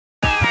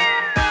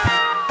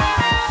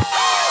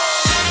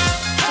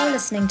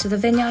listening to the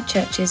Vineyard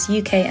Church's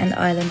UK and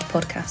Ireland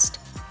podcast.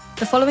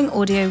 The following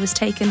audio was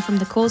taken from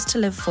the Cause to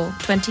Live For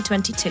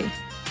 2022,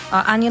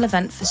 our annual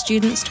event for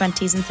students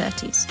 20s and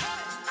 30s.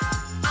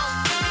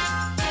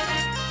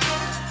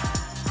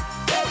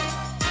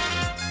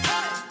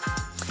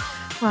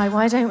 Right,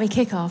 why don't we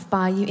kick off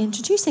by you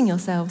introducing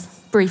yourselves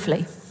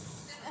briefly?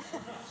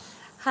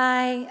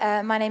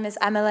 Hi, my name is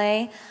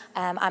Emily.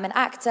 I'm an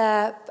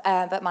actor,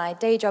 but my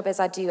day job is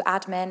I do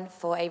admin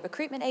for a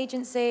recruitment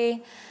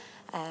agency.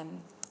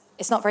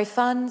 It's not very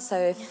fun, so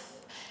if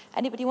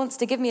anybody wants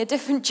to give me a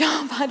different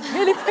job, I'd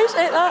really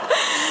appreciate that.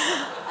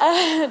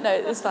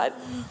 No, it's fine.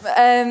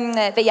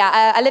 But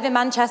yeah, I live in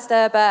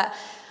Manchester, but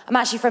I'm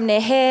actually from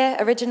near here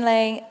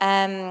originally,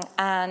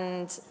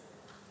 and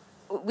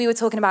we were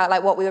talking about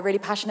like what we were really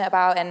passionate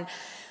about, and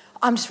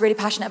I'm just really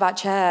passionate about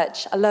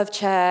church. I love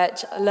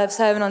church. I love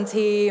serving on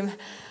team.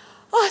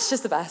 Oh, it's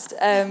just the best.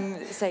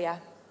 So yeah.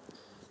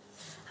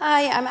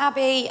 Hi, I'm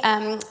Abby.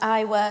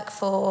 I work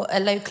for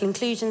a local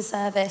inclusion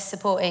service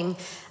supporting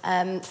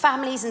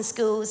families and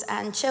schools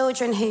and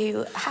children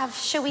who have,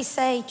 shall we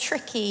say,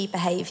 tricky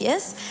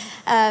behaviours.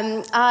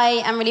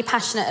 I am really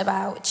passionate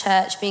about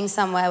church being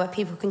somewhere where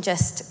people can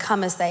just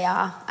come as they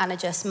are and are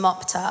just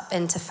mopped up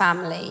into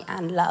family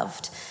and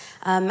loved.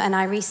 And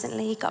I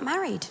recently got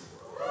married.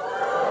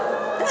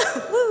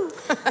 Woo.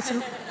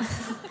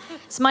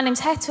 So my name's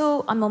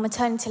Hettle. I'm on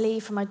maternity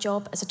leave from my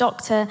job as a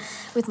doctor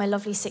with my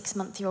lovely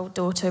 6-month-old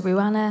daughter,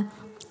 Ruana.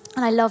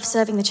 And I love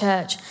serving the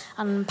church.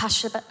 I'm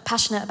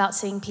passionate about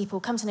seeing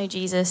people come to know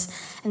Jesus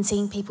and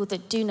seeing people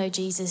that do know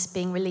Jesus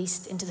being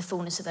released into the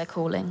fullness of their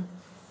calling.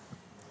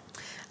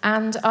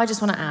 And I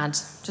just want to add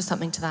just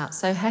something to that.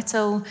 So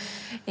Hettle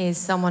is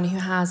someone who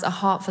has a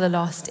heart for the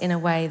lost in a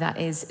way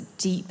that is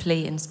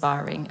deeply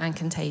inspiring and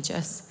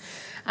contagious.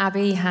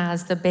 Abby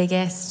has the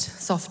biggest,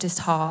 softest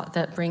heart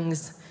that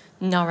brings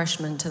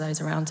nourishment to those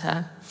around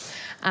her.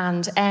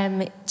 And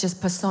Em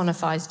just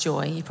personifies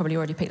joy. You probably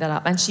already picked that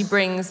up. And she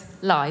brings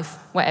life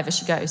wherever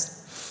she goes.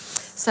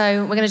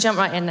 So we're going to jump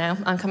right in now.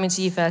 I'm coming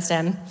to you first,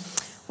 Em.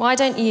 Why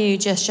don't you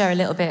just share a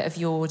little bit of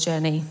your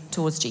journey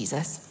towards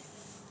Jesus?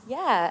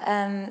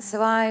 Yeah, so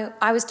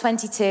I was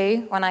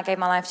 22 when I gave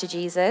my life to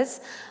Jesus.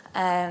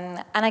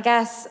 And I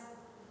guess,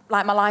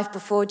 like my life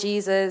before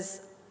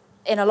Jesus,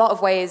 in a lot of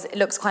ways, it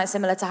looks quite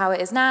similar to how it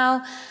is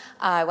now.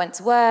 I went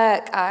to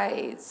work,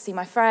 I see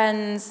my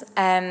friends.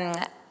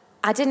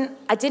 I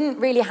didn't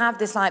really have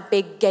this like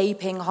big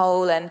gaping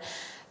hole and,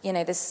 you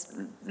know, this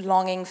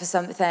longing for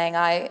something.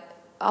 I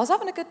was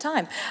having a good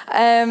time.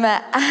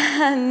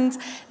 And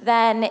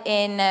then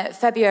in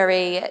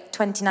February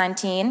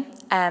 2019,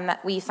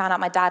 we found out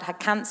my dad had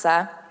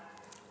cancer.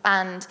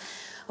 And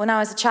when I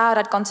was a child,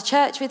 I'd gone to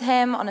church with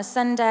him on a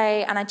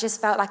Sunday, and I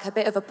just felt like a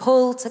bit of a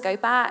pull to go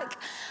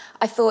back.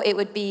 I thought it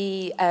would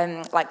be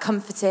like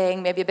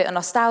comforting, maybe a bit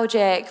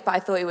nostalgic, but I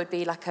thought it would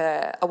be like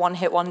a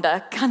one-hit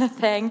wonder kind of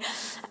thing.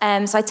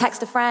 So I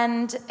texted a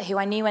friend who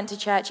I knew went to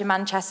church in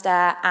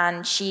Manchester,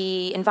 and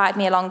she invited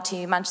me along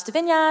to Manchester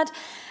Vineyard.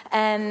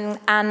 And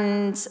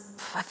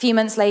a few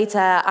months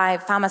later, I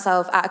found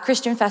myself at a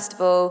Christian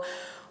festival,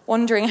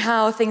 wondering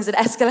how things had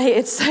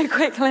escalated so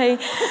quickly.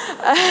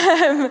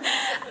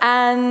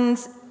 And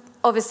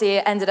obviously,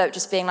 it ended up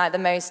just being like the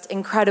most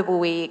incredible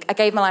week. I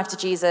gave my life to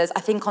Jesus,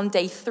 I think on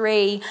day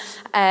 3,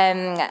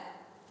 and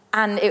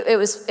it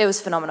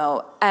was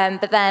phenomenal.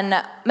 But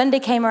then Monday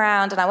came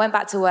around, and I went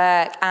back to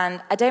work,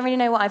 and I don't really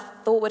know what I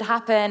thought would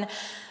happen.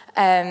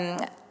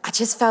 I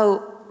just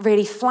felt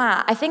really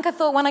flat. I think I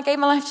thought when I gave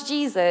my life to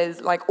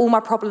Jesus, like all my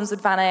problems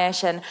would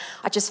vanish, and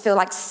I just feel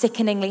like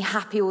sickeningly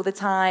happy all the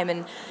time,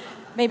 and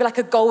maybe like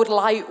a gold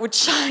light would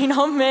shine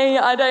on me.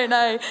 I don't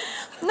know.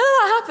 None of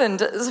that happened,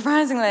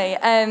 surprisingly.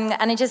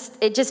 And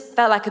it just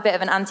felt like a bit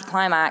of an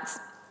anticlimax.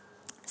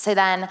 So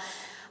then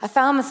I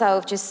found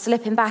myself just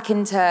slipping back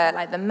into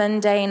like the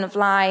mundane of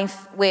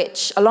life,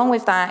 which along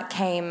with that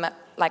came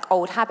like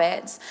old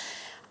habits.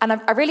 And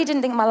I really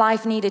didn't think my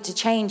life needed to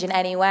change in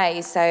any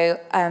way. So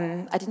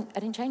I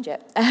didn't change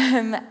it.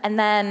 And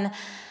then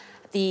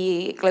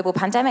the global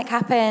pandemic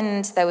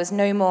happened. There was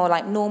no more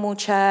like normal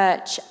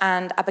church,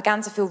 and I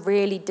began to feel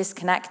really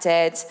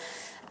disconnected,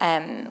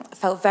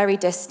 felt very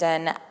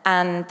distant.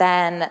 And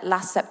then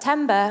last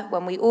September,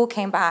 when we all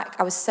came back,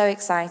 I was so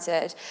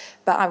excited,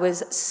 but I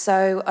was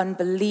so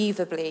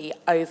unbelievably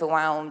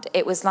overwhelmed.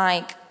 It was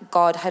like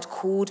God had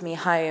called me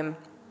home.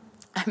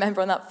 I remember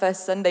on that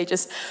first Sunday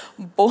just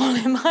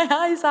bawling my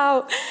eyes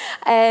out.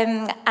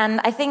 And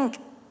I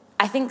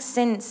think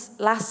since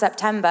last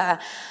September,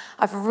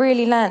 I've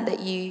really learned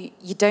that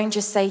you don't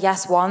just say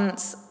yes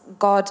once.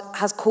 God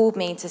has called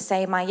me to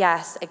say my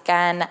yes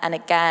again and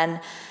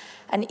again.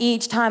 And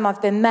each time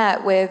I've been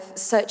met with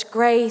such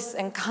grace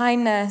and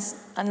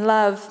kindness and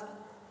love.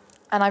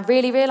 And I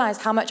really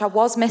realized how much I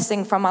was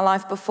missing from my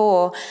life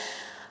before.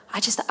 I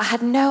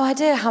had no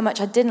idea how much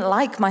I didn't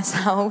like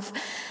myself.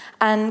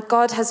 And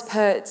God has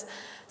put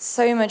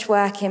so much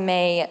work in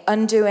me,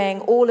 undoing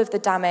all of the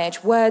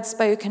damage, words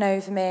spoken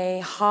over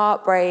me,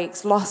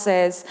 heartbreaks,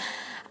 losses.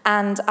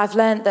 And I've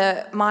learned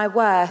that my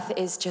worth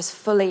is just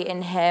fully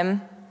in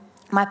him.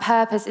 My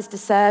purpose is to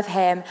serve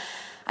him.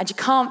 And you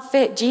can't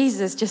fit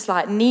Jesus just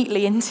like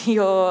neatly into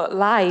your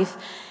life.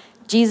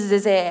 Jesus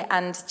is it,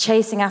 and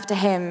chasing after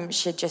him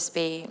should just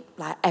be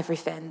like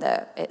everything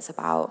that it's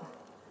about.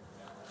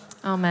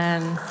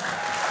 Amen.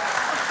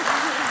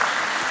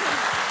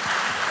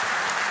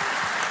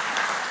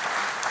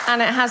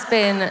 And it has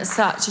been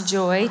such a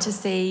joy to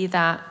see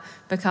that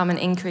become an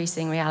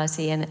increasing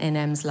reality in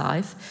Em's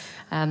life.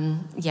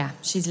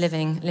 She's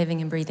living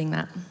and breathing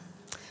that.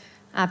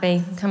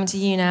 Abby, coming to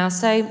you now.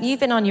 So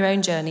you've been on your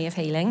own journey of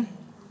healing.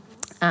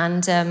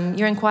 And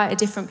you're in quite a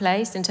different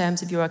place in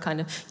terms of your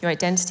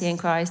identity in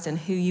Christ and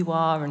who you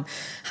are and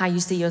how you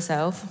see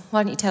yourself.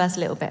 Why don't you tell us a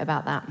little bit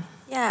about that?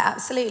 Yeah,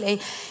 absolutely.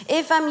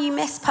 If you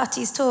missed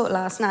Putty's talk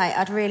last night,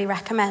 I'd really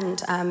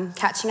recommend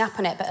catching up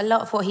on it. But a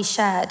lot of what he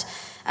shared,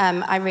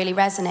 I really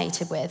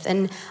resonated with.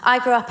 And I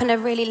grew up in a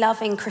really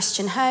loving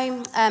Christian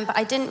home, but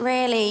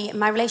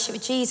my relationship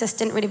with Jesus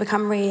didn't really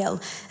become real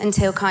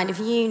until kind of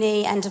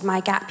uni, end of my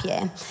gap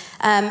year.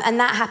 And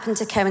that happened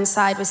to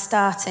coincide with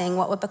starting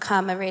what would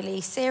become a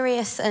really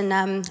serious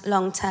and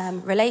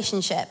long-term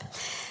relationship.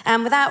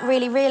 And without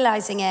really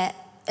realizing it,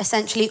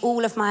 essentially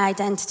all of my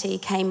identity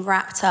came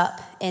wrapped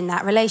up in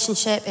that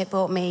relationship. It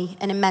brought me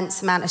an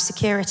immense amount of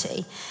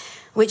security,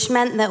 which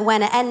meant that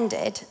when it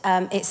ended,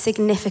 it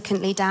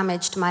significantly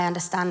damaged my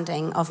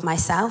understanding of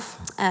myself.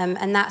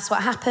 And that's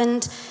what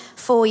happened.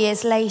 4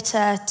 years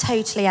later,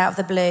 totally out of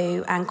the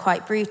blue and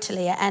quite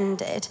brutally, it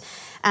ended.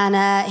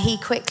 And he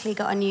quickly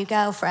got a new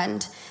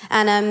girlfriend.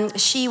 And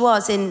she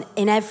was in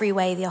every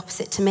way the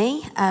opposite to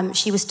me.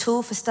 She was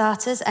tall for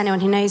starters.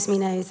 Anyone who knows me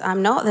knows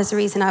I'm not. There's a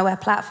reason I wear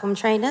platform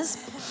trainers.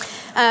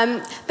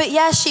 But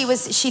yeah, she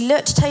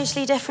looked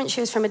totally different.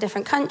 She was from a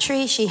different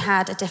country. She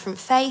had a different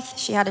faith.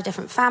 She had a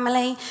different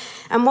family.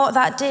 And what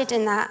that did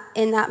in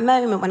that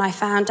moment when I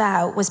found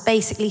out was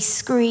basically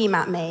scream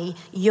at me,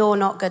 "You're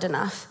not good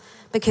enough."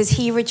 Because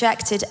he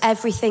rejected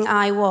everything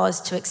I was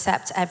to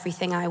accept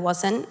everything I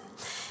wasn't.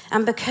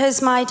 And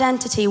because my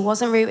identity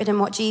wasn't rooted in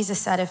what Jesus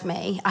said of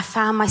me, I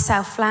found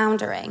myself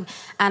floundering,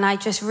 and I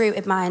just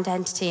rooted my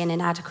identity in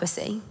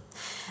inadequacy.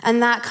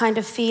 And that kind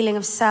of feeling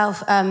of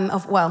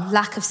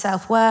lack of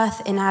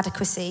self-worth,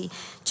 inadequacy,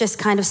 just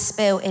kind of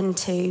spilled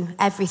into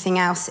everything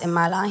else in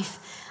my life.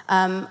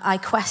 I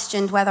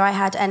questioned whether I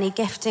had any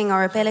gifting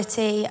or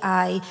ability.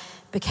 I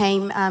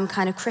became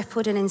kind of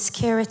crippled in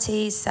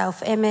insecurities,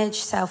 self-image,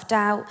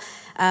 self-doubt.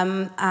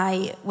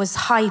 I was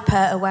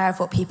hyper aware of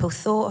what people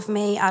thought of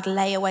me. I'd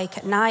lay awake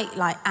at night,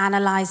 like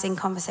analysing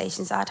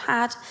conversations I'd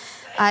had.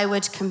 I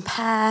would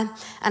compare,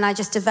 and I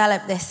just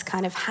developed this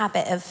kind of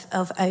habit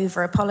of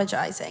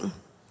over-apologising.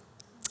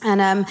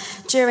 And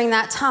during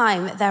that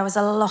time, there was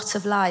a lot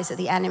of lies that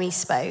the enemy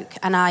spoke,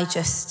 and I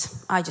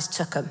just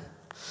took them.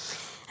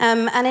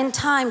 And in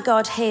time,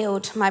 God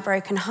healed my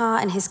broken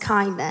heart and his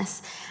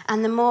kindness.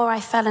 And the more I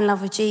fell in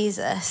love with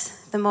Jesus,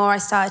 the more I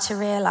started to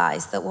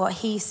realise that what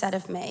he said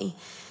of me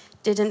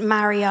didn't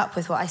marry up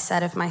with what I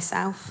said of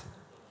myself.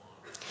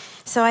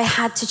 So I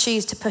had to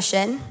choose to push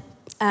in.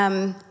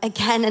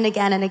 Again and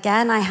again and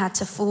again, I had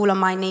to fall on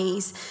my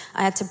knees.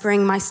 I had to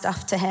bring my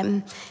stuff to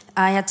him.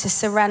 I had to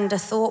surrender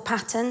thought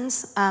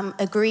patterns,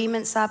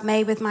 agreements I'd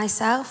made with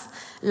myself,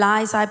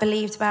 lies I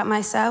believed about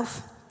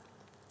myself.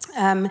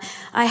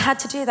 I had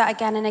to do that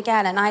again and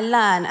again, and I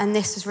learned, and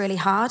this was really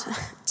hard,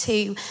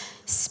 to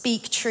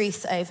speak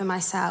truth over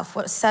myself,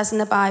 what it says in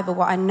the Bible,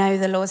 what I know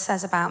the Lord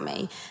says about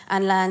me,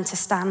 and learn to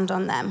stand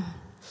on them.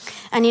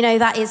 And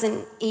that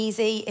isn't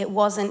easy. It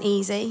wasn't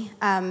easy.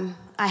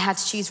 I had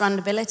to choose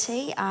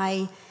vulnerability.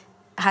 I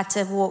had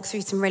to walk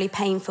through some really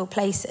painful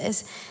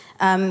places.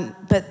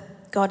 But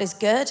God is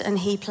good, and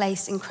he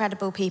placed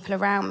incredible people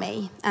around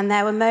me. And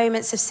there were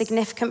moments of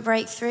significant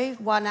breakthrough,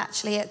 one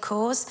actually at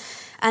Cause.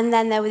 And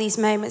then there were these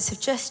moments of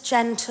just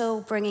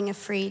gentle bringing of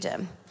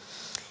freedom.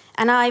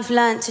 And I've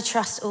learned to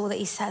trust all that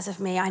he says of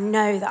me. I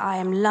know that I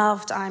am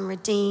loved, I'm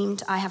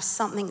redeemed, I have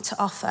something to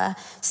offer,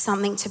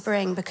 something to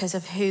bring because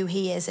of who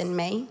he is in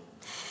me.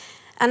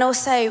 And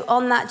also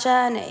on that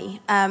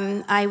journey,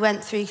 I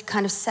went through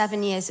kind of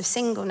 7 years of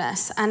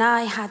singleness, and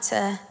I had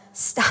to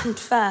stand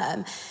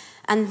firm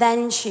and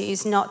then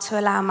choose not to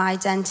allow my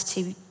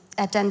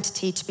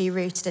identity to be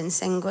rooted in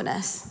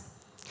singleness.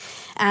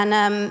 And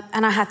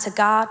I had to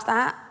guard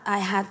that. I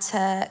had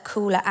to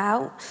call it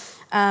out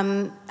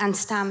and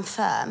stand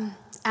firm.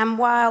 And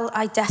while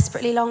I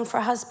desperately longed for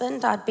a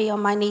husband, I'd be on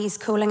my knees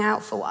calling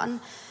out for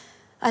one.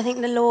 I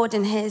think the Lord,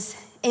 in his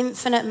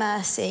infinite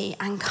mercy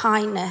and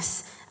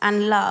kindness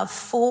and love,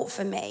 fought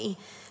for me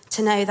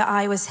to know that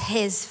I was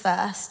his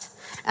first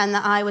and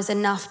that I was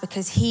enough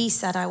because he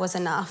said I was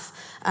enough,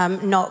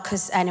 not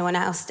because anyone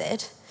else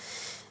did.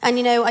 And,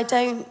 I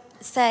don't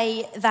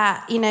say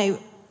that,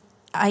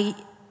 I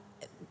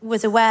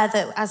was aware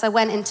that as I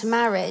went into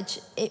marriage,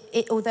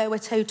 it although a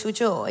total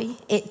joy,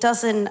 it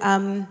doesn't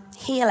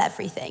heal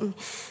everything.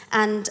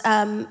 And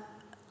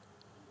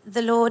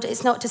the Lord,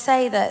 it's not to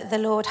say that the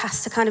Lord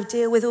has to kind of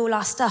deal with all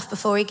our stuff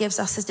before he gives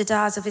us the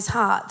desires of his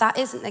heart. That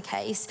isn't the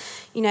case.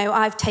 You know,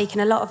 I've taken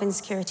a lot of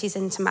insecurities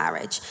into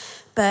marriage,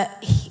 but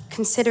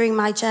considering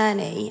my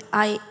journey,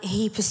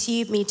 he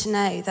pursued me to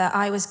know that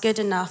I was good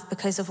enough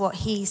because of what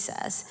he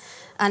says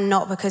and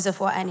not because of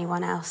what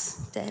anyone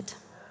else did.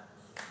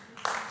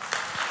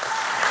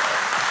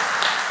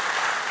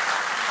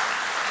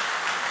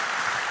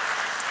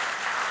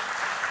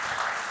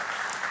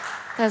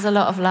 There's a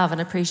lot of love and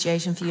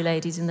appreciation for you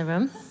ladies in the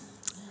room.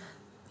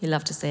 You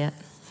love to see it.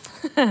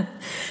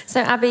 So,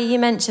 Abby, you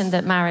mentioned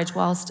that marriage,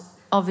 whilst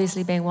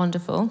obviously being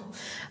wonderful,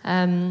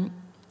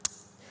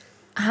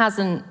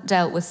 hasn't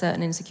dealt with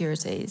certain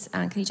insecurities.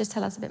 And can you just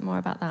tell us a bit more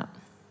about that?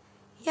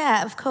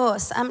 Yeah, of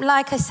course.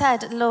 Like I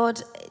said, the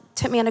Lord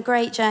took me on a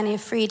great journey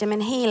of freedom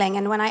and healing.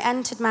 And when I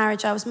entered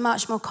marriage, I was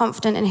much more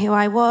confident in who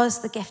I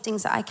was, the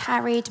giftings that I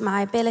carried,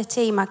 my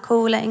ability, my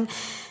calling.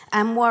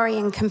 And worry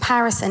and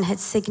comparison had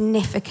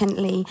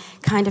significantly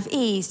kind of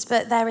eased,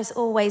 but there is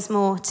always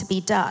more to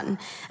be done.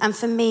 And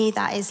for me,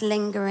 that is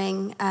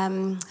lingering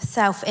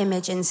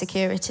self-image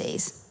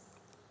insecurities.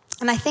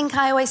 And I think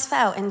I always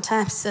felt in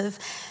terms of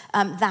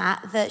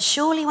that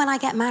surely when I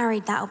get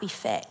married, that'll be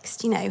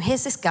fixed. You know,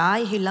 here's this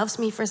guy who loves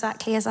me for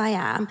exactly as I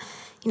am.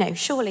 You know,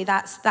 surely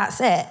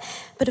that's it.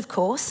 But of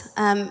course,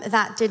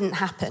 that didn't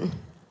happen.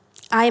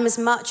 I am as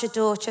much a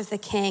daughter of the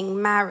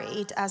King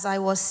married as I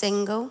was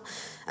single.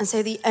 And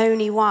so the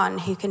only one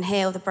who can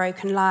heal the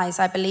broken lies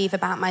I believe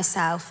about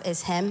myself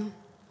is him.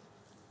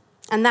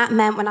 And that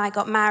meant when I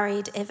got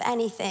married, if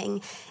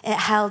anything, it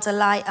held a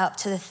light up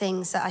to the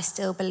things that I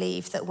still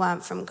believed that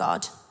weren't from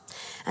God.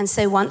 And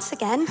so once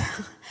again,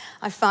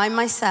 I find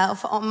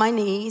myself on my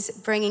knees,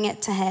 bringing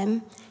it to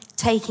him,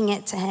 taking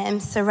it to him,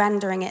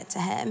 surrendering it to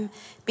him,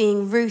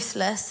 being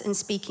ruthless and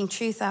speaking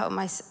truth out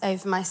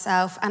over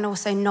myself, and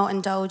also not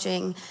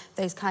indulging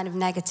those kind of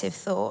negative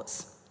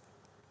thoughts.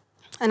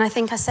 And I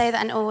think I say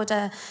that in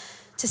order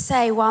to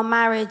say, while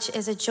marriage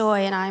is a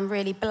joy and I'm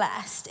really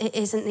blessed, it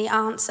isn't the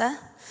answer.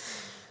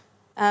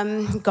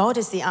 God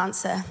is the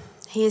answer.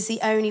 He is the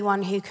only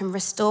one who can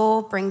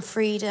restore, bring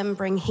freedom,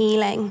 bring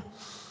healing.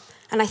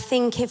 And I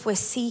think if we're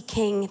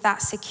seeking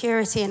that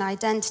security and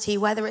identity,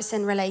 whether it's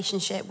in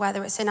relationship,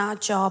 whether it's in our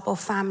job or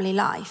family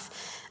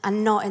life,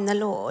 and not in the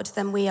Lord,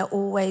 then we are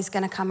always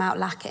going to come out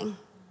lacking.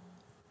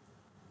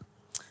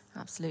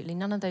 Absolutely.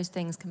 None of those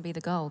things can be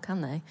the goal,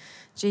 can they?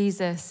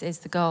 Jesus is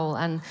the goal.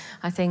 And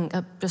I think,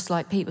 just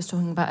like Pete was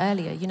talking about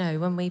earlier, you know,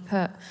 when we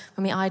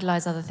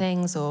idolize other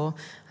things or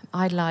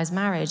idolize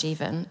marriage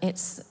even,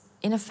 it's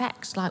in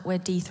effect like we're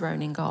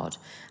dethroning God.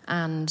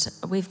 And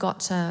we've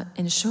got to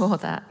ensure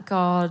that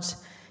God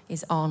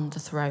is on the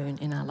throne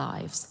in our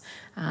lives.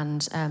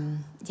 And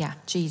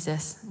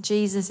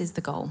Jesus is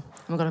the goal.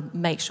 And we've got to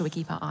make sure we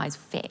keep our eyes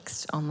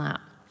fixed on that.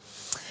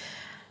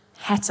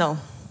 Hettel.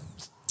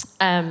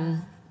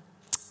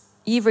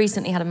 You've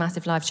recently had a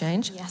massive life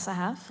change. Yes, I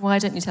have. Why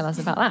don't you tell us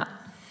about that?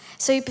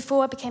 So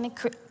before I became a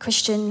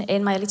Christian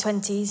in my early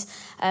 20s,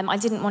 I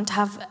didn't want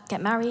to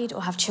get married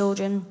or have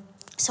children.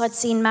 So I'd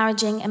seen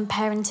marrying and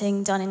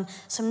parenting done in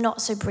some not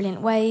so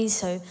brilliant ways,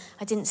 so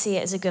I didn't see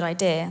it as a good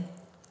idea.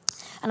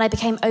 And I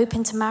became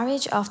open to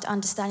marriage after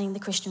understanding the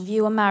Christian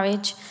view on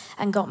marriage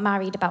and got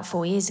married about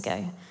 4 years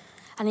ago.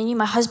 And I knew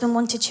my husband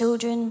wanted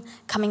children.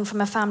 Coming from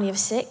a family of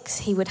 6,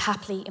 he would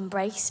happily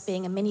embrace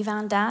being a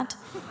minivan dad.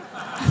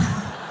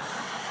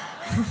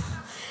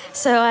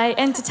 So I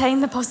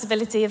entertained the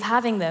possibility of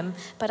having them,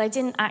 but I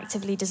didn't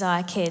actively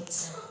desire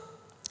kids.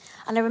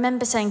 And I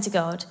remember saying to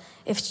God,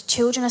 if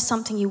children are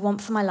something you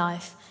want for my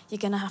life, you're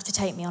going to have to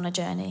take me on a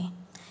journey.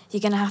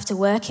 You're going to have to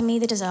work in me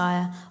the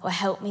desire or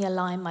help me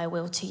align my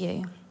will to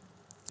you.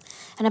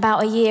 And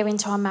about a year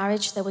into our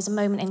marriage, there was a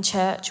moment in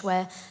church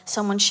where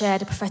someone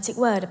shared a prophetic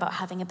word about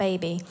having a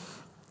baby.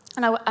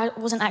 And I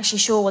wasn't actually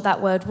sure what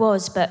that word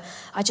was, but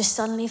I just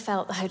suddenly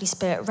felt the Holy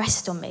Spirit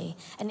rest on me.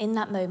 And in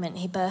that moment,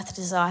 he birthed a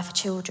desire for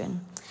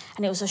children.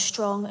 And it was a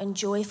strong and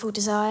joyful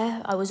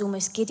desire. I was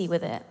almost giddy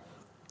with it.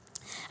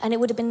 And it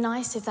would have been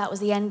nice if that was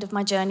the end of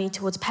my journey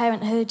towards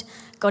parenthood.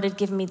 God had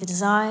given me the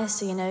desire,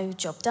 so,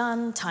 job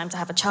done, time to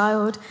have a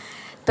child.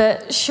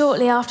 But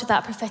shortly after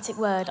that prophetic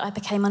word, I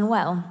became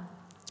unwell.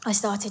 I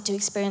started to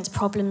experience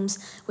problems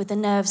with the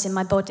nerves in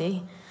my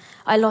body.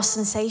 I lost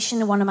sensation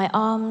in one of my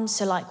arms,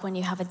 so like when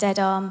you have a dead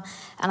arm,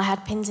 and I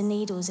had pins and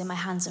needles in my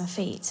hands and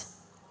feet.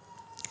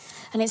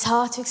 And it's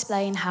hard to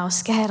explain how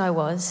scared I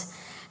was.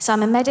 So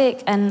I'm a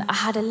medic, and I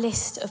had a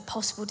list of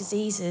possible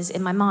diseases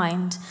in my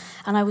mind,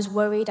 and I was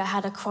worried I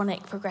had a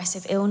chronic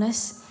progressive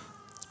illness,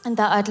 and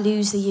that I'd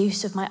lose the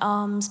use of my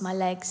arms, my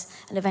legs,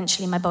 and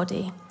eventually my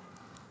body.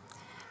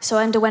 So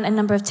I underwent a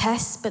number of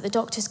tests, but the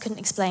doctors couldn't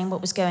explain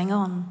what was going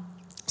on.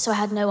 So I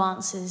had no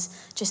answers,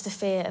 just the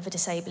fear of a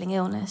disabling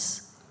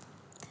illness.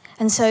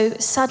 And so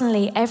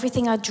suddenly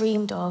everything I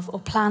dreamed of or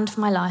planned for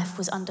my life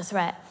was under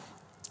threat,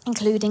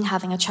 including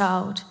having a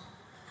child.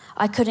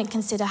 I couldn't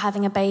consider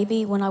having a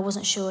baby when I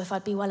wasn't sure if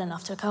I'd be well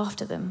enough to look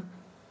after them.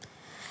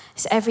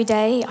 So every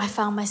day I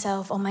found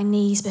myself on my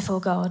knees before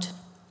God.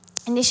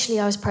 Initially,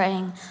 I was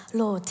praying,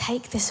 Lord,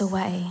 take this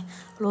away.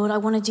 Lord, I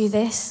want to do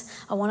this.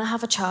 I want to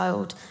have a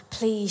child.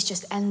 Please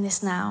just end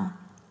this now.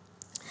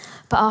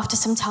 But after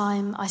some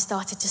time, I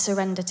started to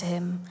surrender to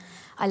him.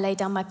 I laid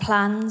down my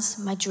plans,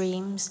 my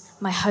dreams,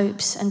 my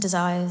hopes and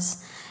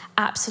desires,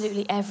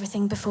 absolutely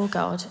everything before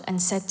God,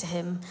 and said to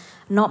him,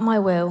 not my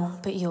will,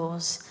 but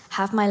yours.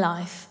 Have my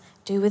life.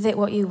 Do with it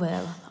what you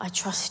will. I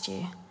trust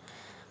you.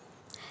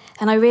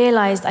 And I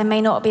realized I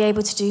may not be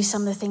able to do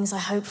some of the things I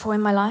hoped for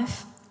in my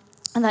life,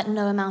 and that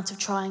no amount of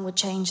trying would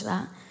change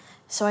that.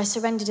 So I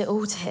surrendered it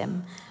all to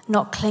him,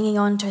 not clinging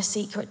on to a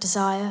secret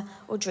desire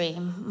or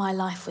dream. My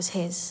life was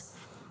his.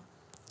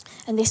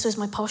 And this was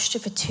my posture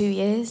for 2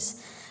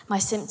 years. My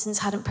symptoms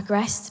hadn't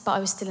progressed, but I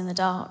was still in the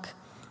dark.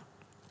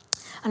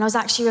 And I was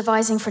actually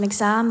revising for an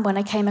exam when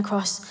I came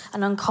across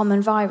an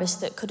uncommon virus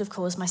that could have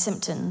caused my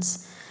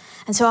symptoms.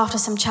 And so after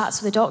some chats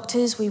with the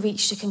doctors, we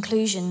reached a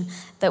conclusion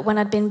that when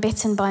I'd been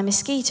bitten by a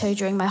mosquito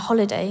during my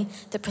holiday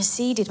that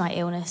preceded my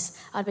illness,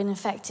 I'd been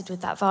infected with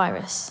that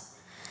virus.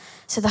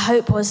 So the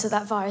hope was that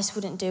that virus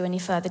wouldn't do any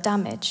further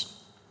damage.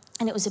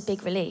 And it was a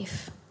big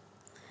relief.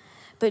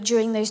 But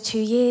during those 2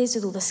 years,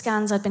 with all the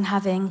scans I'd been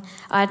having,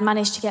 I had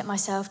managed to get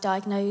myself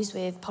diagnosed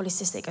with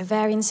polycystic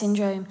ovarian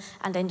syndrome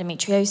and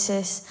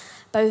endometriosis,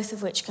 both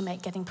of which can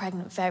make getting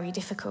pregnant very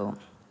difficult.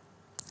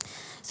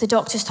 So the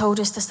doctors told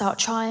us to start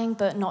trying,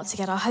 but not to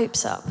get our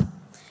hopes up.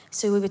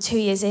 So we were 2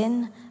 years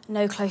in,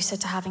 no closer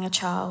to having a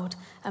child,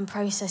 and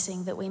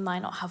processing that we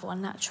might not have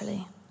one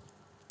naturally.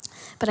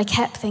 But I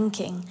kept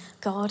thinking,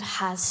 God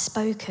has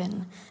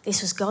spoken.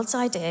 This was God's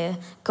idea,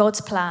 God's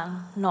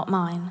plan, not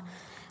mine.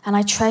 And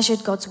I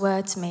treasured God's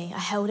word to me. I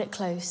held it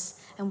close,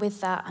 and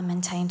with that, I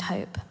maintained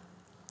hope.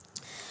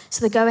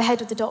 So the go-ahead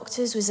with the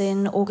doctors was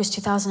in August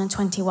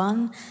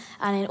 2021,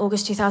 and in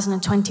August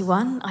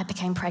 2021, I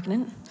became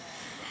pregnant.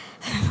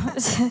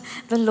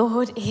 The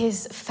Lord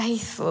is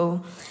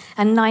faithful.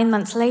 And 9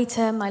 months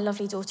later, my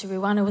lovely daughter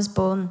Ruana was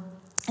born,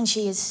 and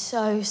she is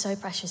so, so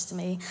precious to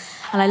me,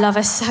 and I love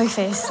her so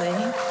fiercely.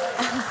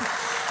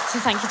 So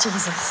thank you,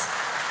 Jesus.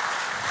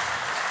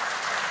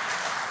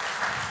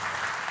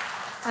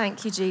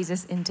 Thank you,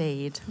 Jesus,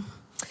 indeed.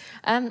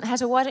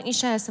 Hedda, why don't you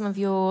share some of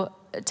your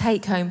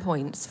take-home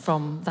points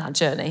from that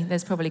journey?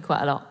 There's probably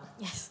quite a lot.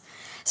 Yes.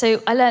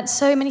 So I learnt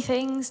so many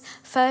things.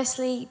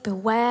 Firstly,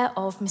 beware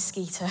of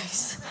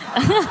mosquitoes.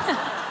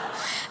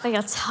 They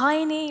are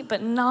tiny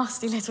but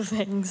nasty little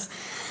things.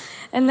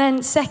 And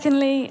then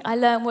secondly, I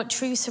learnt what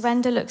true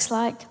surrender looks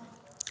like.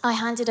 I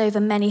handed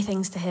over many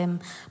things to him,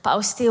 but I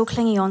was still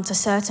clinging on to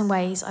certain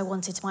ways I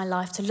wanted my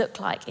life to look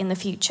like in the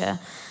future,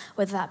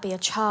 whether that be a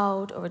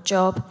child or a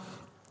job.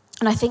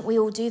 And I think we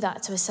all do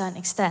that to a certain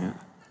extent.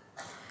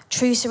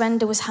 True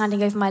surrender was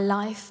handing over my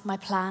life, my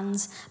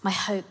plans, my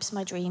hopes,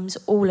 my dreams,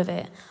 all of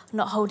it,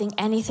 not holding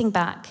anything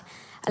back,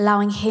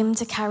 allowing him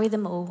to carry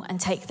them all and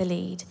take the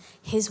lead.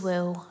 His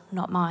will,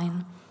 not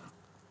mine.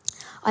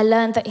 I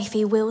learned that if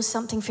he wills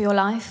something for your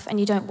life and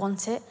you don't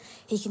want it,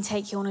 he can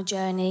take you on a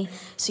journey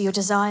so your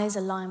desires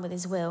align with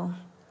his will.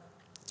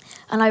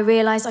 And I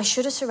realised I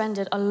should have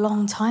surrendered a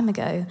long time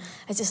ago,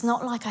 as it's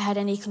not like I had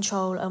any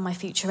control over my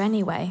future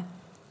anyway.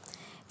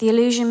 The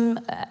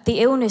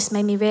illness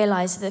made me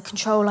realise that the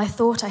control I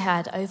thought I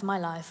had over my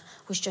life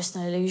was just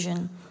an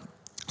illusion.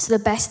 So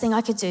the best thing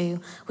I could do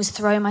was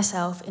throw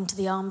myself into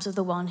the arms of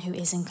the one who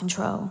is in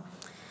control.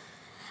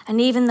 And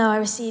even though I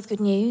receive good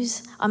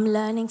news, I'm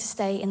learning to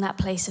stay in that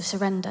place of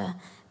surrender,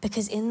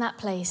 because in that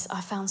place I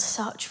found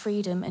such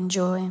freedom and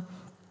joy.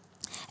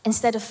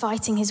 Instead of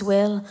fighting his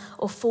will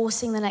or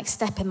forcing the next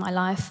step in my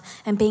life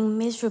and being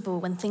miserable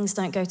when things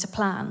don't go to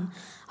plan,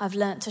 I've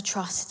learnt to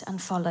trust and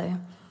follow.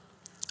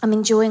 I'm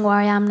enjoying where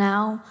I am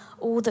now,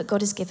 all that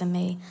God has given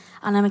me,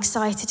 and I'm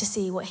excited to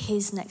see what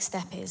his next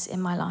step is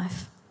in my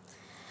life.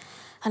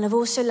 And I've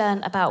also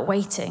learned about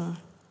waiting.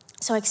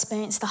 So I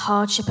experienced the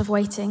hardship of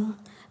waiting,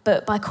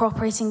 but by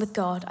cooperating with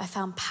God, I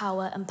found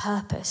power and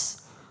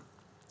purpose.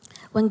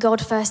 When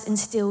God first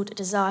instilled a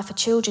desire for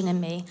children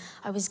in me,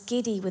 I was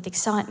giddy with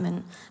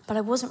excitement, but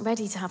I wasn't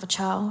ready to have a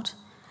child.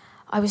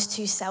 I was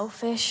too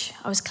selfish.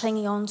 I was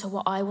clinging on to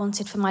what I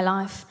wanted for my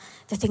life,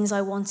 the things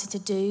I wanted to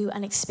do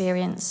and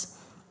experience.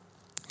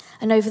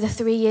 And over the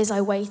 3 years I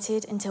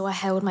waited until I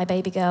held my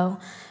baby girl,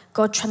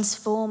 God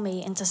transformed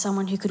me into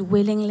someone who could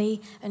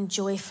willingly and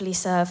joyfully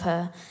serve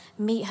her,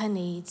 meet her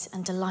needs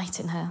and delight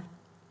in her.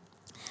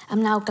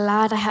 I'm now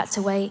glad I had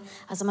to wait,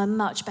 as I'm a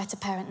much better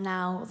parent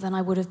now than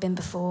I would have been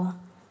before.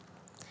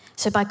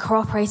 So by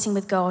cooperating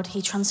with God,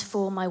 he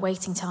transformed my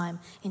waiting time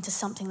into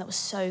something that was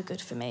so good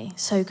for me,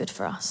 so good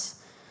for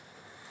us.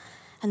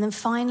 And then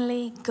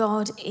finally,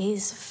 God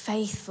is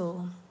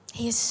faithful.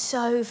 He is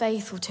so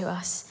faithful to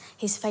us.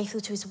 He's faithful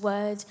to his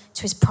word,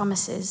 to his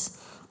promises.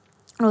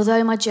 And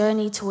although my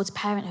journey towards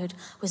parenthood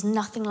was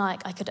nothing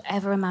like I could have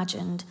ever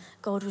imagined,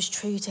 God was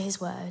true to his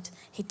word.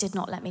 He did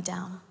not let me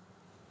down.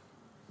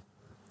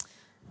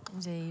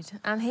 Indeed.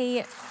 And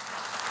he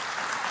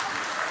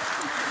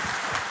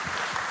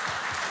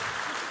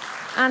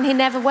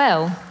never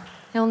will.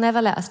 He'll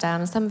never let us down.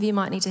 And some of you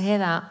might need to hear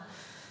that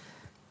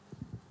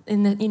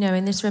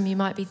in this room, you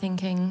might be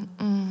thinking,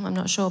 I'm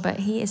not sure, but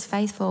he is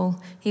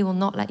faithful. He will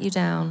not let you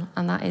down,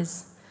 and that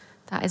is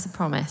a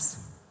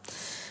promise.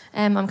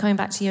 I'm coming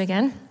back to you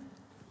again.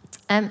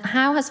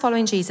 How has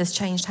following Jesus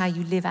changed how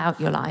you live out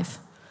your life?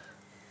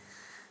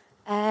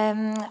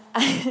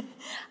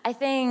 I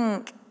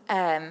think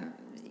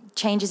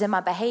changes in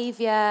my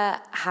behaviour,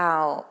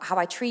 how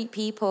I treat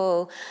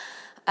people.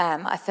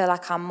 I feel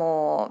like I'm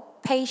more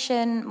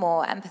patient,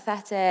 more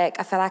empathetic.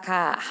 I feel like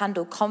I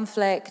handle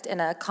conflict in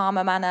a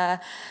calmer manner.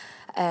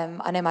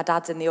 I know my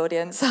dad's in the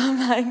audience, so I'm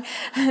like,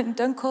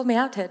 don't call me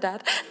out here,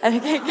 Dad.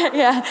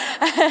 Yeah.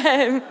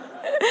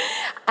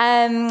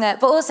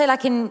 But also,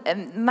 like, in a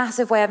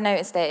massive way I've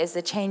noticed it is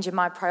the change in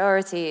my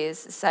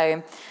priorities.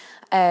 So,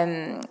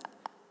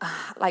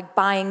 like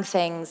buying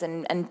things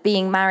and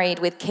being married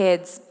with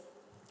kids,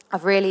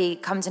 I've really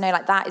come to know,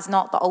 like, that is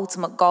not the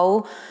ultimate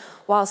goal.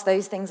 Whilst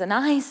those things are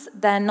nice,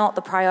 they're not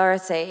the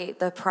priority.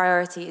 The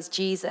priority is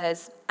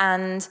Jesus.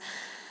 And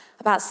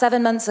about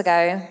 7 months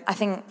ago, I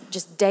think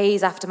just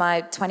days after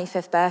my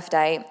 25th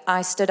birthday,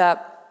 I stood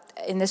up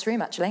in this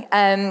room, actually,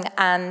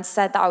 and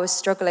said that I was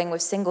struggling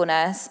with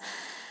singleness.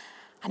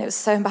 And it was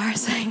so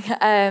embarrassing.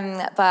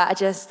 But I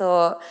just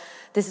thought,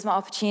 this is my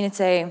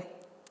opportunity.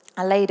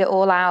 I laid it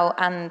all out,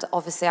 and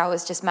obviously I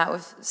was just met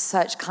with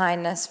such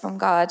kindness from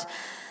God.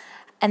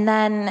 And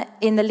then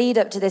in the lead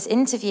up to this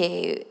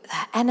interview,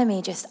 the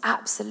enemy just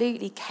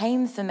absolutely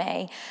came for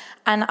me.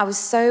 And I was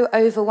so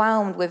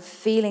overwhelmed with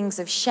feelings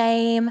of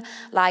shame,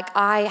 like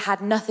I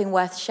had nothing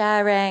worth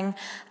sharing.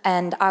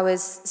 And I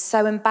was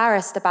so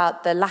embarrassed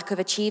about the lack of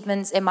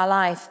achievements in my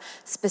life,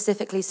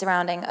 specifically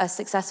surrounding a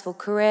successful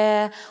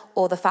career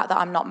or the fact that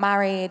I'm not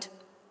married.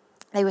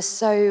 It was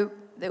so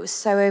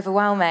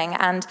overwhelming.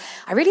 And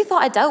I really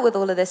thought I dealt with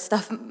all of this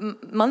stuff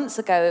months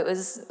ago. It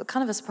was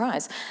kind of a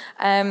surprise.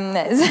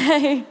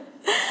 So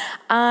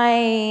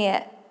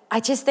I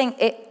just think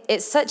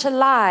it's such a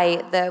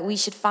lie that we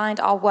should find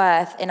our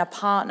worth in a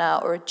partner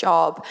or a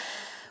job.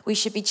 We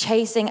should be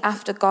chasing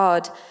after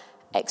God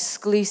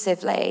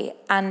exclusively,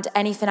 and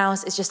anything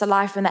else is just a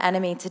lie from the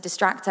enemy to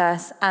distract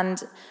us.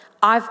 And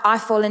I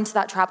fall into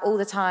that trap all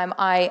the time.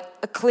 I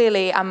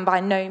clearly am by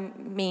no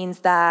means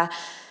there.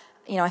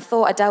 You know, I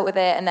thought I dealt with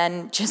it, and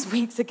then just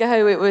weeks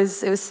ago it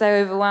was so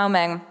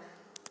overwhelming.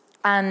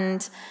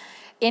 And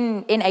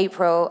in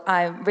April,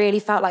 I really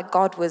felt like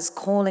God was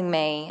calling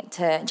me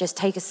to just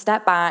take a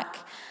step back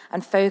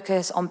and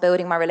focus on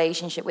building my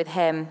relationship with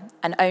him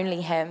and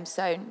only him,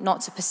 so not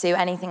to pursue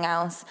anything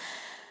else.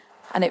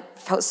 And it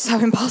felt so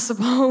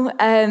impossible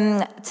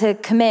to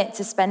commit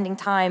to spending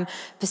time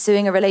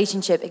pursuing a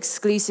relationship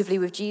exclusively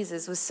with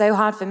Jesus. Was so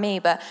hard for me,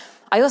 but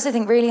I also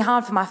think really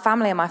hard for my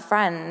family and my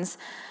friends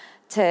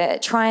to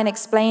try and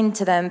explain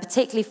to them,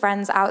 particularly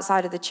friends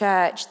outside of the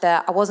church,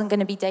 that I wasn't going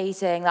to be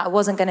dating, that I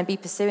wasn't going to be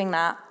pursuing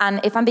that. And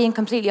if I'm being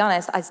completely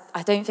honest,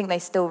 I don't think they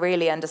still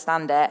really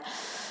understand it.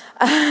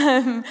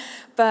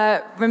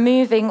 But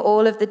removing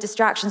all of the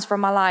distractions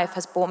from my life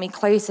has brought me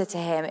closer to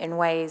him in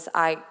ways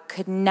I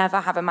could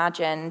never have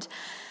imagined.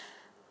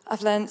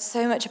 I've learned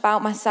so much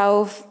about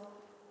myself.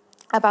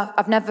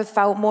 I've never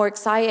felt more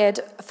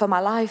excited for my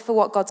life, for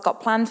what God's got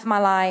planned for my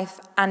life,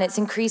 and it's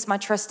increased my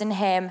trust in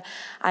him,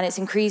 and it's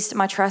increased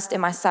my trust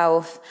in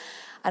myself.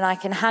 And I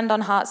can hand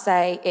on heart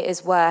say it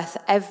is worth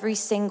every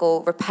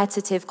single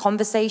repetitive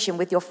conversation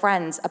with your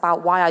friends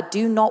about why I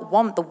do not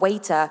want the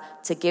waiter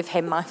to give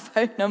him my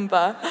phone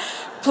number.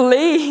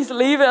 Please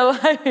leave it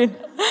alone.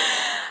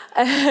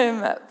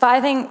 But I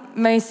think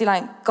mostly,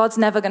 like, God's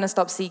never going to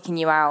stop seeking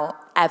you out,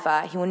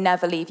 ever. He will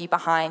never leave you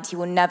behind. He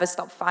will never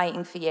stop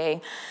fighting for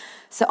you.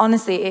 So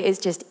honestly, it is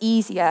just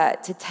easier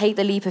to take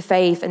the leap of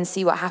faith and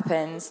see what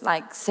happens.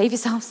 Like, save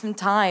yourself some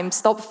time,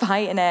 stop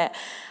fighting it,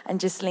 and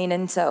just lean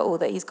into all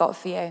that he's got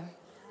for you.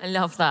 I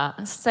love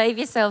that. Save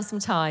yourself some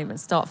time and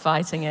stop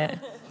fighting it.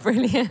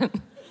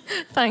 Brilliant.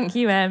 Thank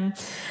you, Em.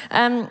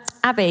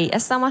 Abby,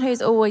 as someone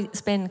who's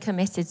always been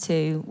committed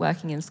to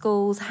working in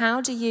schools,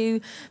 how do you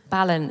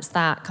balance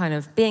that kind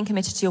of being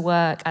committed to your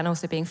work and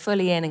also being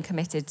fully in and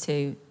committed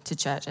to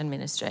church and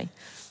ministry?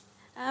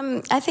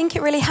 I think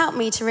it really helped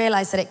me to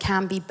realise that it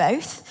can be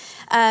both.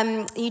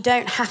 You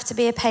don't have to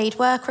be a paid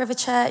worker of a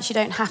church. You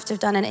don't have to have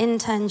done an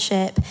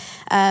internship,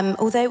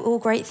 although all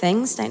great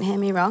things, don't hear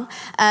me wrong,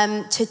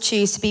 to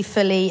choose to be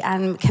fully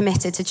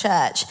committed to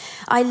church.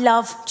 I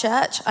love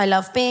church. I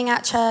love being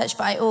at church,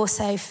 but I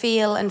also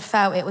feel and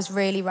felt it was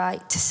really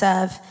right to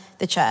serve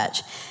the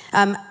church.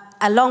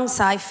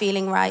 Alongside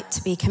feeling right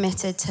to be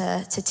committed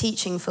to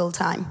teaching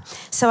full-time.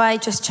 So I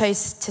just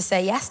chose to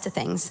say yes to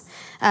things.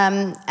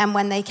 And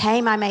when they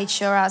came, I made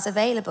sure I was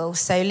available.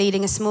 So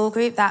leading a small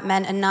group, that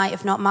meant a night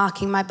of not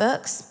marking my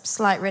books,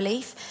 slight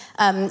relief.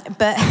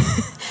 But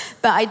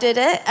I did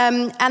it.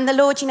 And the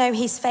Lord,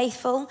 he's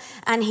faithful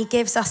and he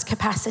gives us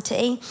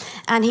capacity.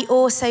 And he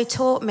also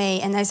taught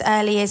me in those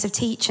early years of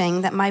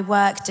teaching that my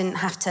work didn't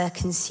have to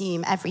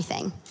consume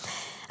everything.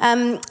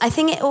 I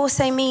think it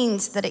also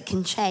means that it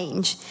can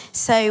change.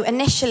 So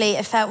initially,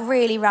 it felt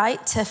really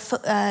right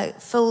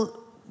to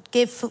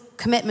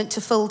commitment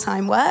to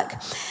full-time work.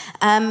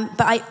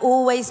 But I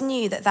always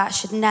knew that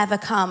should never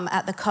come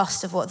at the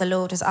cost of what the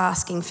Lord was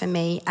asking for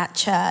me at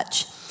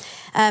church.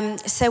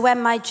 So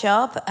when my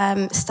job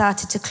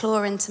started to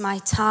claw into my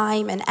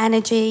time and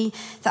energy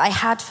that I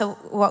had for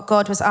what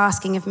God was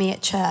asking of me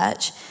at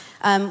church,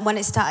 when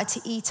it started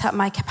to eat up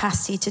my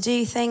capacity to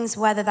do things,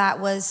 whether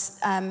that was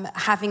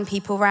having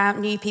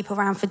new people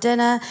around for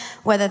dinner,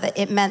 whether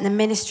it meant the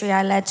ministry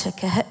I led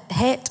took a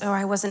hit, or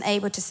I wasn't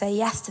able to say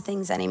yes to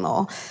things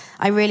anymore,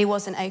 I really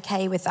wasn't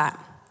okay with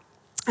that.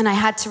 And I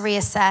had to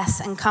reassess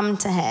and come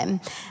to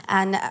him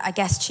and I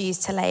guess choose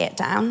to lay it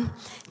down,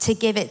 to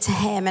give it to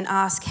him and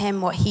ask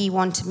him what he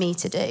wanted me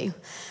to do.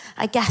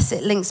 I guess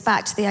it links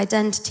back to the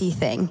identity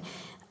thing.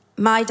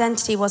 My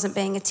identity wasn't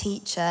being a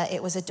teacher,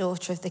 it was a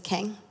daughter of the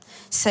King.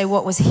 So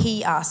what was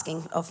he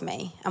asking of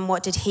me and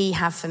what did he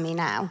have for me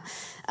now?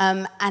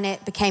 And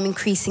it became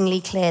increasingly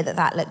clear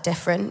that looked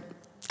different.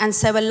 And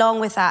so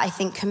along with that, I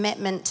think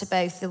commitment to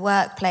both the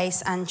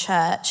workplace and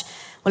church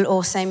will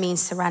also mean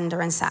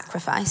surrender and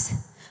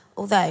sacrifice.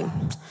 Although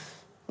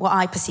what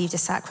I perceived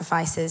as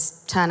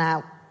sacrifices turn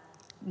out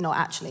not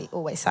actually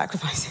always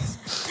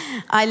sacrifices.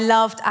 I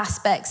loved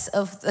aspects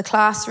of the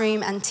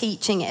classroom and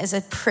teaching. It is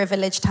a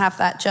privilege to have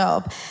that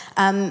job.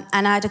 And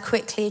I had to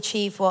quickly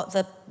achieve what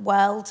the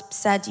world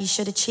said you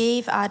should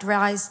achieve. I'd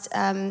rised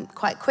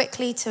quite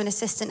quickly to an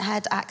assistant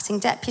head acting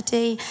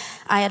deputy.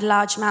 I had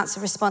large amounts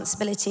of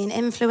responsibility and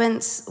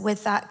influence.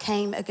 With that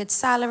came a good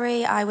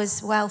salary. I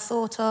was well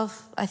thought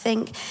of, I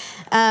think.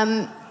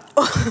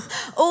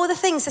 All the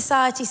things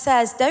society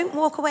says, don't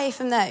walk away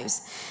from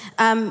those.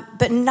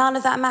 But none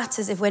of that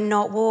matters if we're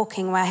not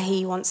walking where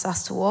he wants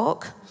us to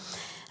walk.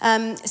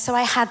 So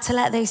I had to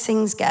let those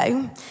things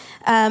go.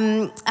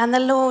 And the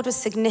Lord was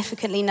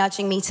significantly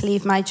nudging me to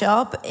leave my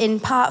job, in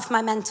part for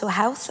my mental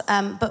health,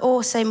 but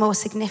also more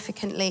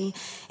significantly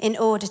in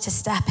order to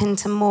step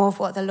into more of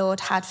what the Lord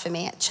had for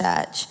me at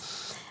church.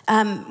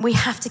 We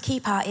have to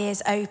keep our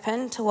ears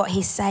open to what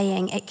he's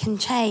saying. It can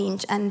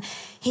change. And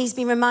he's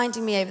been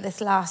reminding me over this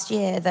last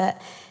year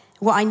that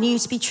what I knew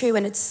to be true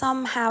and had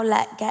somehow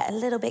let get a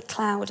little bit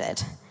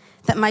clouded,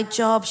 that my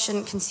job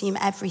shouldn't consume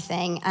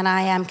everything, and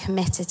I am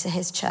committed to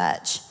his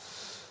church.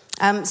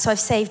 So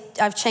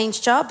I've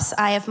changed jobs.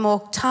 I have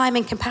more time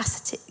and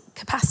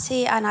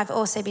capacity, and I've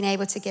also been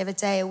able to give a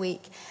day a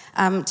week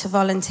to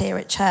volunteer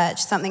at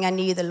church, something I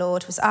knew the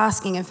Lord was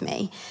asking of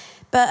me.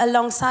 But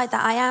alongside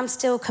that, I am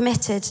still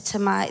committed to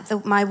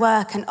my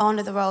work and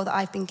honour the role that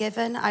I've been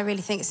given. I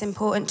really think it's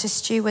important to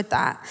steward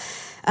that.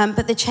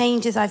 But the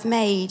changes I've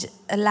made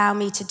allow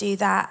me to do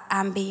that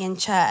and be in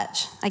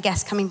church. I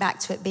guess coming back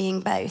to it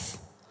being both.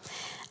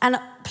 And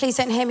please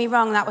don't hear me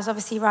wrong, that was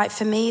obviously right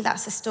for me.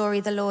 That's a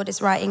story the Lord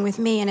is writing with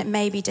me, and it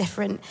may be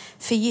different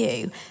for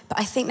you. But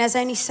I think there's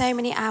only so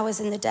many hours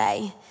in the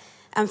day.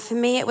 And for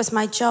me, it was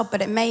my job,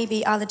 but it may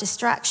be other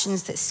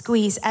distractions that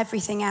squeeze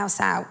everything else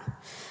out.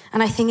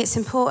 And I think it's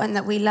important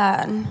that we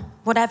learn,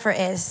 whatever it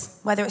is,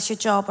 whether it's your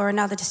job or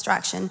another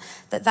distraction,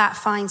 that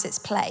finds its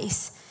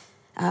place,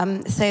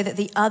 so that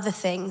the other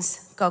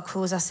things God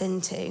calls us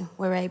into,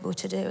 we're able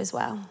to do as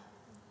well.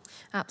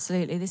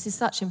 Absolutely. This is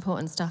such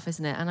important stuff,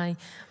 isn't it? And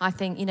I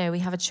think, we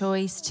have a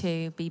choice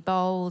to be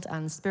bold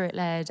and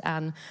spirit-led,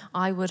 and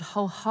I would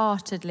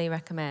wholeheartedly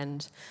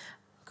recommend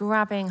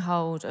grabbing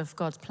hold of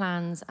God's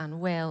plans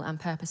and will and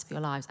purpose for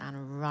your lives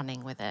and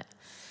running with it.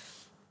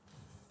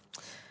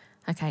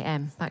 Okay,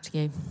 Em, back to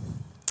you.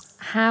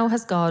 How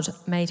has God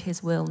made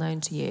his will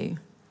known to you?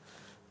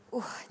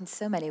 Ooh, in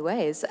so many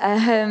ways.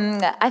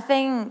 I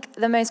think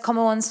the most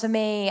common ones for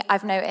me,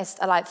 I've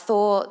noticed, are like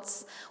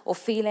thoughts or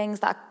feelings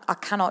that I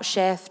cannot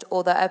shift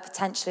or that are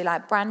potentially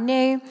like brand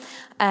new,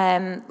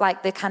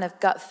 like the kind of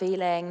gut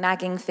feeling,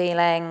 nagging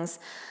feelings,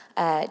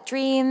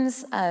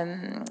 dreams,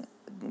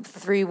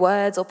 through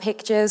words or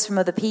pictures from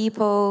other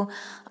people.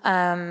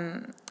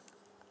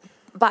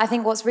 But I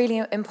think what's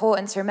really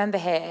important to remember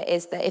here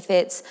is that if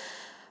it's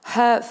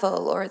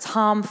hurtful or it's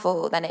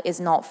harmful, then it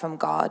is not from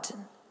God.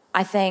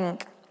 I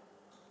think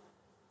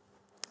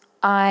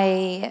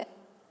after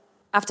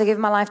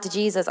giving my life to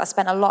Jesus, I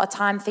spent a lot of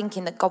time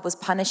thinking that God was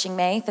punishing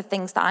me for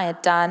things that I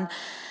had done.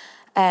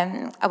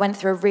 I went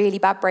through a really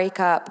bad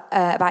breakup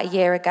about a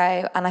year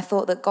ago, and I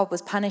thought that God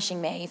was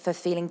punishing me for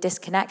feeling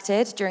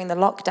disconnected during the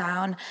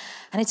lockdown.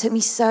 And it took me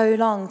so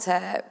long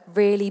to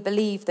really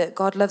believe that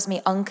God loves me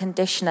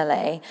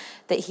unconditionally,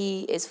 that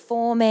he is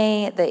for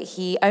me, that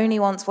he only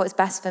wants what is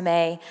best for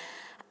me.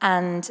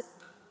 And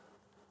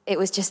it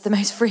was just the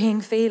most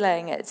freeing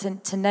feeling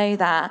to know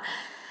that.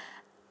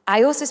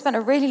 I also spent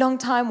a really long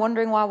time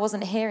wondering why I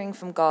wasn't hearing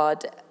from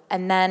God,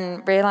 and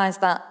then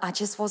realised that I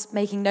just was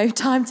making no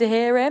time to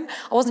hear him.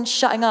 I wasn't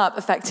shutting up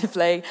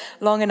effectively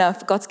long enough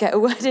for God to get a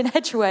word in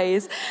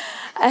edgeways.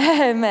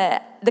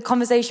 The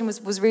conversation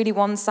was really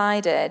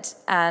one-sided,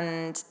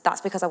 and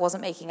that's because I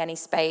wasn't making any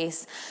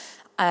space.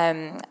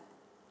 I'm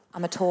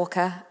a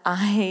talker.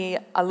 I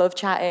love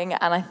chatting,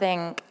 and I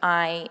think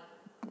I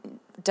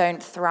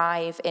don't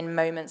thrive in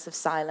moments of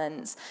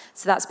silence.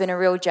 So that's been a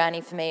real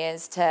journey for me,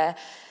 is to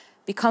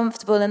be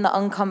comfortable in the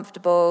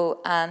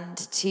uncomfortable and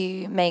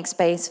to make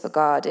space for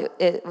God.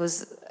 It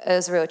was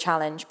a real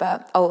challenge,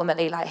 but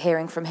ultimately, like,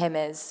 hearing from him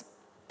is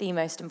the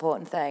most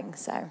important thing.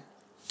 So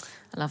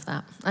I love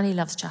that. And he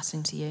loves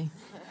chatting to you.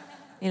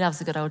 He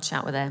loves a good old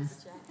chat with him.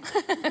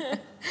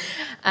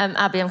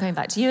 Abby, I'm coming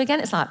back to you again.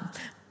 It's like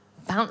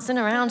bouncing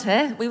around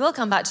here. We will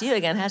come back to you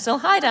again, Hetzel.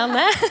 Hi down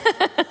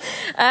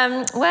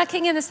there.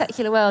 Working in the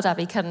secular world,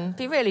 Abby, can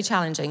be really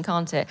challenging,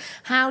 can't it?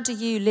 How do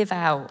you live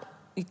out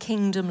your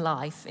kingdom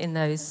life in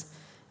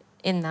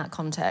that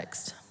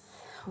context?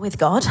 With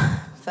God,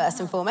 first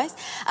and foremost.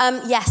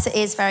 Yes, it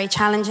is very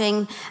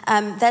challenging.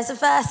 There's a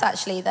verse,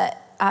 actually,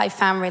 that I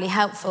found really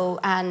helpful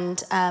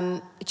and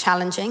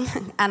challenging,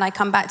 and I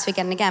come back to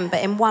again and again,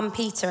 but in 1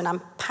 Peter, and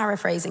I'm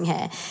paraphrasing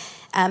here,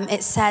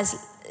 it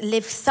says,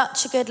 live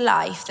such a good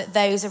life that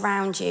those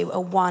around you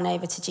are won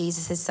over to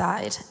Jesus'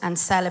 side and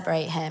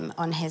celebrate him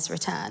on his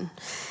return.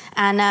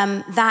 And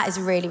that has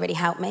really, really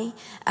helped me.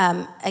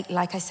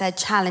 Like I said,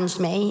 challenged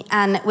me.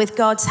 And with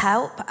God's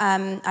help,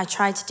 I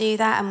tried to do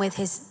that, and with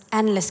his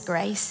endless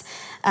grace,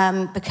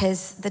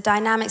 because the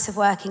dynamics of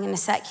working in a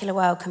secular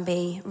world can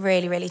be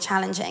really, really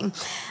challenging.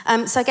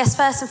 So I guess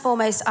first and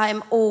foremost, I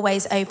am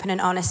always open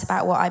and honest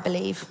about what I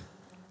believe.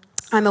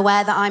 I'm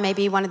aware that I may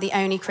be one of the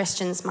only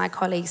Christians my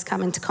colleagues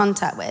come into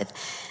contact with.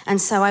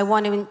 And so I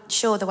want to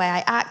ensure the way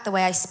I act, the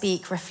way I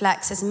speak,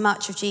 reflects as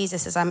much of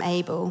Jesus as I'm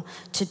able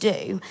to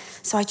do.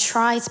 So I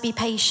try to be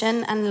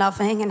patient and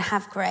loving and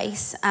have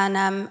grace and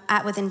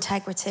act with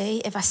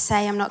integrity. If I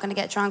say I'm not going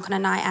to get drunk on a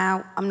night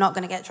out, I'm not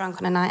going to get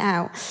drunk on a night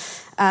out.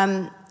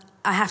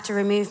 I have to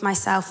remove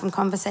myself from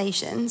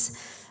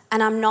conversations.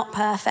 And I'm not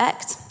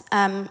perfect.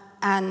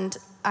 And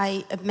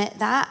I admit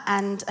that,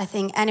 and I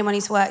think anyone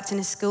who's worked in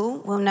a school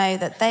will know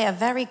that they are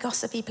very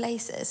gossipy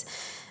places.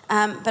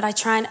 But I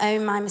try and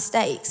own my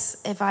mistakes.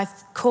 If I've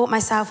caught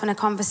myself in a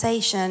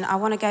conversation, I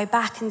want to go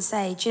back and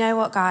say, do you know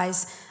what,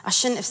 guys? I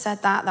shouldn't have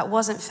said that. That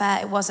wasn't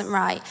fair. It wasn't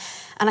right.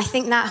 And I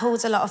think that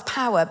holds a lot of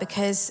power,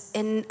 because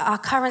in our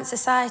current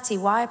society,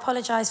 why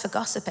apologise for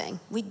gossiping?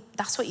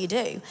 That's what you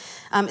do.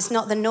 It's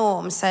not the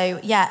norm.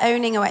 So, yeah,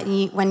 owning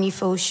when you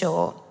fall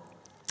short.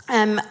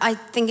 I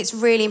think it's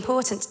really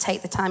important to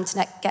take the time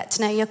to get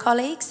to know your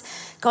colleagues.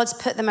 God's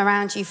put them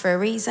around you for a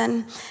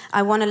reason.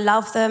 I want to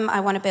love them. I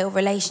want to build a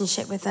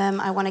relationship with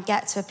them. I want to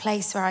get to a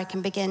place where I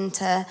can begin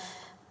to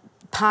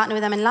partner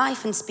with them in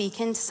life and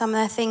speak into some of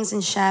their things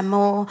and share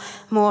more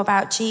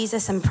about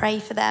Jesus and pray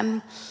for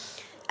them.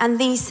 And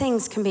these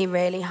things can be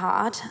really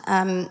hard.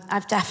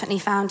 I've definitely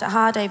found it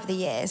hard over the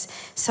years.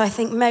 So I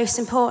think most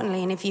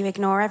importantly, and if you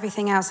ignore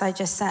everything else I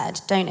just said,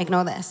 don't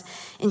ignore this.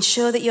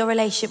 Ensure that your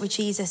relationship with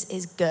Jesus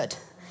is good.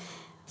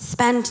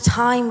 Spend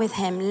time with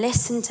him,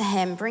 listen to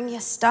him, bring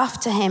your stuff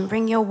to him,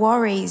 bring your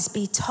worries,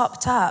 be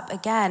topped up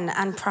again,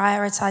 and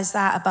prioritize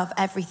that above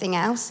everything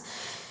else.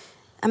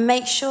 And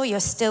make sure you're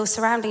still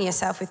surrounding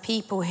yourself with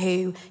people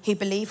who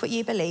believe what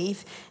you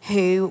believe,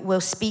 who will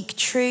speak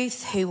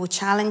truth, who will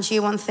challenge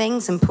you on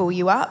things and pull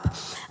you up,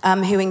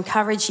 who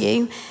encourage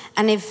you.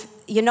 And if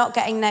you're not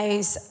getting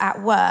those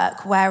at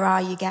work, where are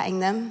you getting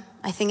them?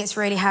 I think it's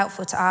really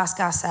helpful to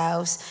ask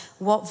ourselves,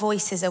 what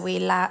voices are we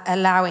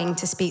allowing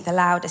to speak the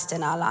loudest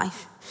in our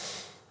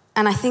life?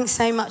 And I think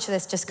so much of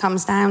this just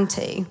comes down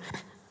to,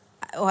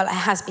 well, it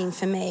has been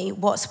for me,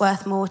 what's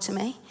worth more to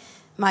me?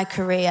 My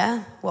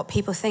career, what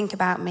people think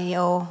about me,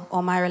 or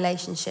my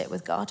relationship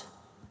with God.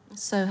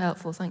 So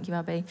helpful, thank you,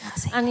 Abby.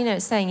 And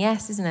it's saying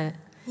yes, isn't it?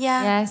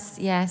 Yeah. Yes,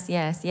 yes,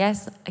 yes,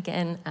 yes,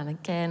 again and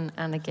again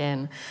and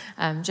again.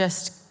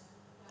 Just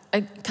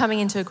coming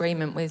into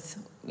agreement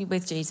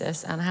with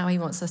Jesus and how he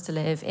wants us to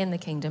live in the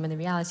kingdom and the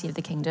reality of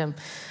the kingdom.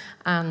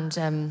 And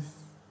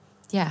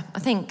I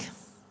think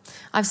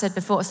I've said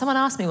before, someone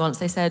asked me once,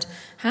 they said,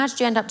 how did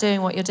you end up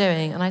doing what you're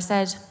doing? And I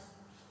said,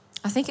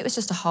 I think it was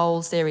just a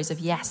whole series of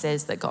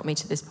yeses that got me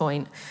to this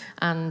point.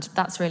 And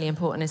that's really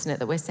important, isn't it?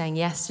 That we're saying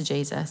yes to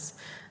Jesus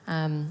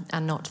and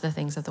not to the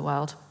things of the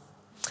world.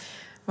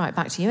 Right,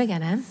 back to you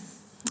again, Em.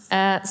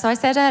 So I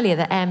said earlier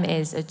that Em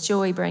is a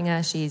joy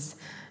bringer.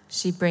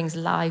 She brings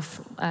life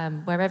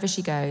wherever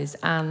she goes.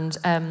 And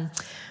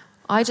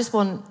I just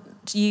want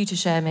you to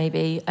share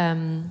maybe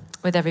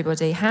with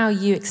everybody how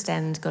you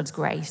extend God's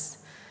grace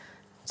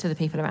to the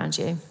people around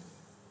you.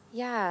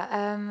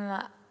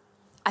 Yeah,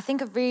 I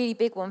think a really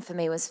big one for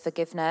me was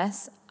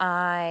forgiveness.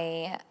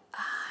 I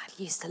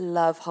used to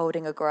love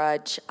holding a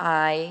grudge.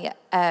 I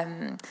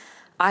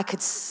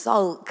could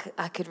sulk.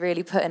 I could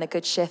really put in a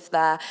good shift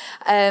there.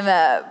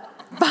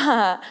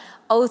 But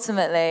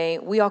ultimately,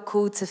 we are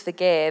called to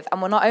forgive.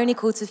 And we're not only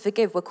called to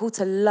forgive, we're called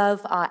to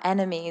love our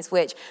enemies,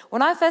 which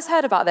when I first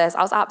heard about this,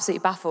 I was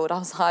absolutely baffled. I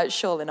was like,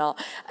 surely not.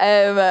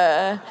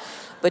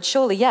 But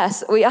surely,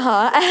 yes, we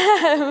are.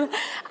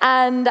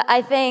 And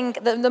I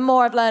think the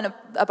more I've learned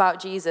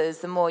about Jesus,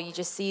 the more you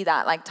just see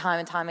that like time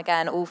and time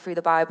again, all through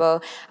the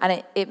Bible.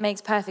 And it makes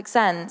perfect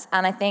sense.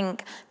 And I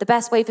think the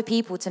best way for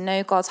people to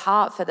know God's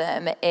heart for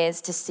them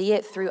is to see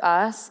it through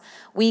us.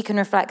 We can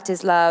reflect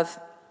his love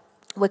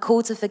We're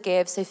called to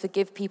forgive, so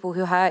forgive people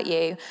who hurt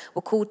you.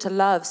 We're called to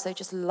love, so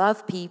just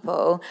love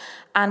people.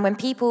 And when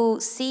people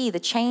see the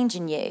change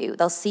in you,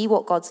 they'll see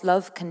what God's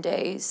love can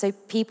do. So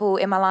people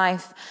in my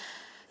life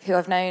who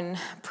I've known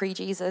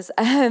pre-Jesus,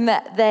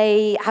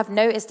 they have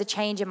noticed a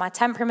change in my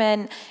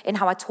temperament, in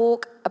how I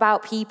talk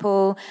about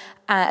people,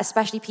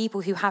 especially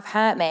people who have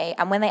hurt me.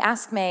 And when they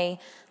ask me,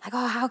 like,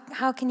 oh,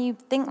 how can you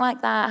think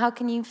like that? How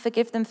can you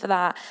forgive them for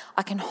that?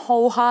 I can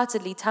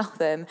wholeheartedly tell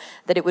them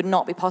that it would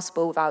not be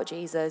possible without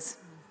Jesus.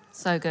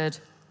 So good.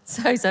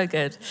 So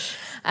good.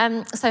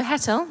 So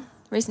Hettel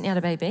recently had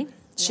a baby.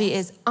 Yes. She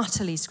is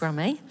utterly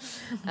scrummy.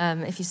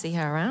 If you see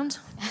her around,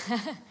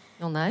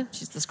 you'll know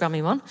she's the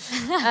scrummy one.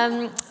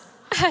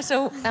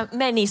 So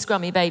many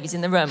scrummy babies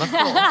in the room, of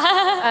course.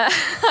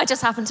 I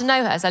just happen to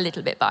know her, so a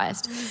little bit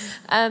biased.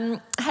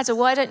 Hettel,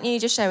 why don't you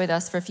just share with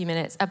us for a few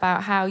minutes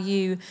about how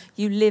you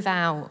live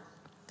out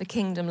the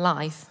kingdom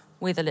life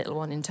with a little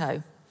one in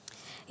tow?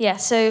 Yeah,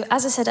 so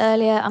as I said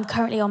earlier, I'm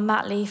currently on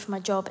mat leave for my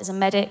job as a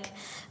medic,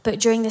 but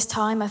during this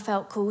time I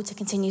felt called to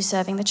continue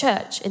serving the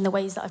church in the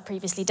ways that I've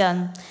previously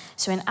done.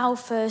 So in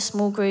Alpha,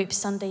 small groups,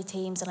 Sunday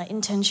teams, and our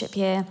internship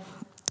year.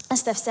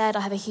 As Steph said,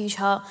 I have a huge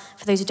heart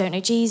for those who don't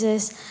know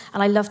Jesus,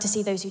 and I love to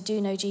see those who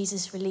do know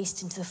Jesus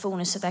released into the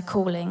fullness of their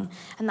calling,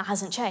 and that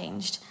hasn't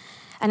changed.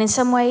 And in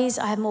some ways,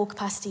 I have more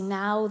capacity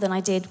now than I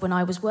did when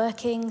I was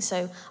working,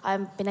 so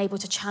I've been able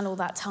to channel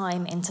that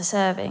time into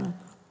serving.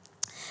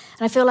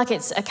 And I feel like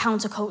it's a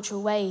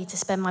countercultural way to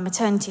spend my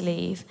maternity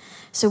leave.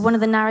 So one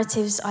of the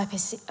narratives I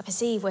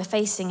perceive we're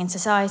facing in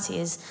society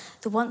is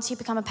that once you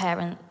become a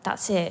parent,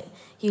 that's it.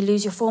 You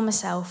lose your former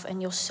self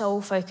and your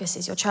sole focus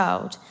is your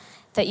child.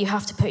 That you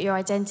have to put your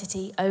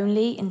identity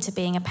only into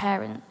being a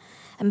parent.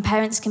 And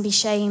parents can be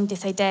shamed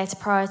if they dare to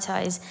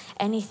prioritise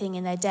anything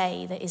in their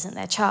day that isn't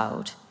their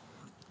child.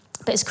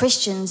 But as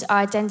Christians, our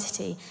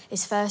identity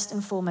is first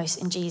and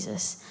foremost in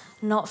Jesus,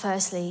 not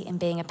firstly in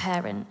being a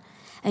parent.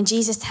 And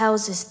Jesus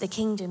tells us the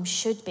kingdom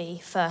should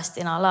be first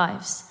in our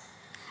lives.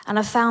 And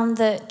I've found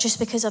that just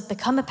because I've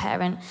become a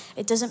parent,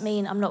 it doesn't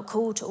mean I'm not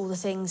called to all the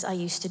things I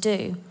used to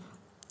do.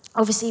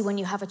 Obviously, when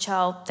you have a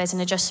child, there's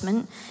an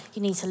adjustment.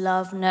 You need to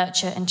love,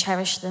 nurture, and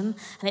cherish them.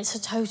 And it's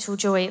a total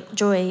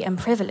joy and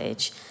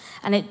privilege.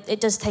 And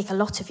it does take a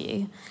lot of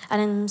you.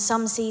 And in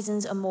some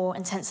seasons are more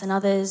intense than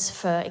others,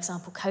 for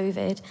example,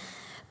 COVID.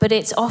 But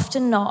it's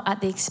often not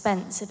at the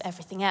expense of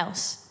everything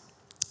else.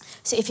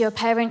 So if you're a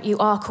parent, you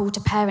are called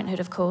to parenthood,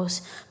 of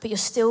course, but you're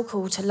still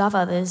called to love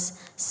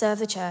others, serve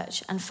the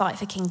church, and fight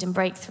for kingdom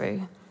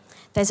breakthrough.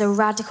 There's a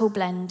radical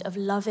blend of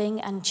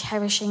loving and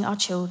cherishing our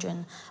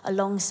children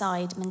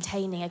alongside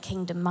maintaining a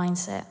kingdom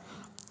mindset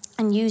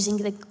and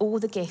using all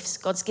the gifts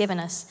God's given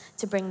us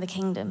to bring the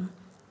kingdom.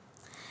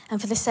 And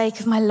for the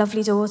sake of my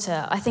lovely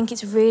daughter, I think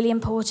it's really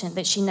important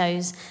that she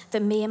knows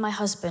that me and my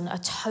husband are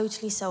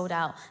totally sold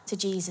out to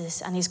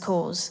Jesus and his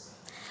cause.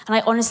 And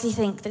I honestly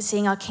think that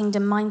seeing our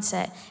kingdom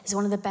mindset is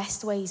one of the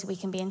best ways we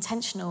can be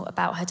intentional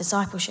about her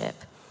discipleship.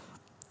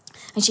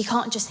 And she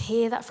can't just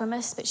hear that from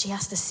us, but she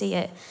has to see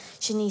it.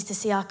 She needs to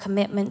see our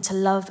commitment to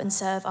love and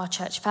serve our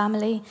church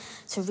family,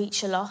 to reach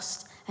the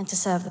lost, and to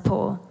serve the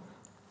poor.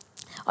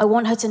 I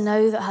want her to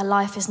know that her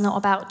life is not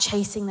about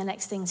chasing the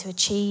next thing to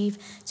achieve,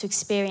 to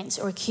experience,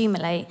 or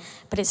accumulate,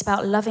 but it's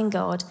about loving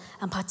God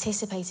and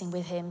participating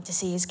with him to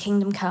see his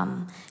kingdom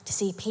come, to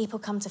see people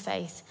come to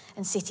faith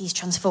and cities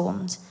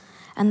transformed.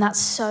 And that's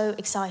so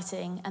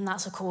exciting, and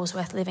that's a cause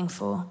worth living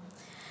for.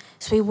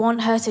 So we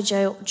want her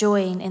to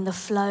join in the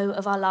flow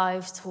of our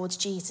lives towards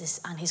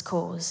Jesus and his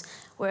cause.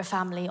 We're a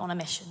family on a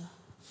mission.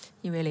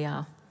 You really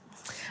are.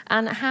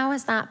 And how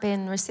has that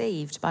been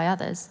received by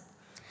others?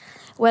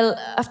 Well,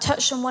 I've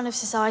touched on one of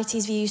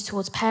society's views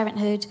towards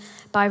parenthood.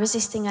 By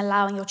resisting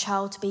allowing your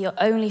child to be your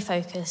only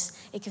focus,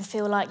 it can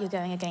feel like you're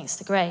going against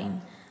the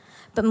grain.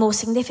 But more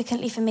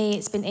significantly for me,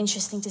 it's been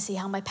interesting to see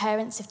how my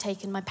parents have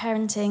taken my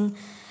parenting.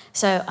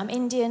 So I'm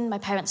Indian, my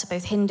parents are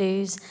both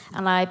Hindus,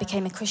 and I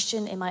became a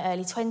Christian in my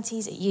early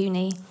 20s at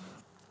uni.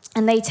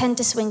 And they tend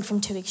to swing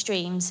from two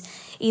extremes,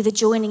 either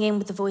joining in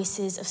with the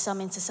voices of some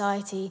in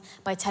society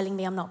by telling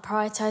me I'm not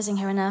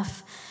prioritising her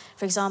enough,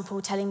 for example,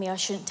 telling me I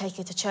shouldn't take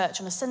her to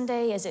church on a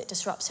Sunday as it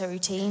disrupts her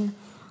routine.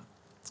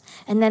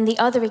 And then the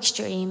other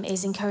extreme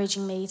is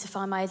encouraging me to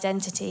find my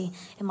identity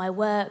in my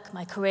work,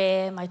 my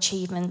career, my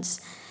achievements,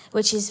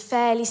 which is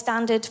fairly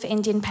standard for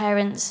Indian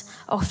parents,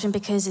 often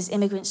because as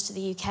immigrants to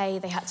the UK,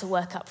 they had to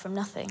work up from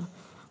nothing.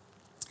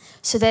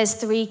 So there's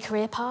 3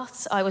 career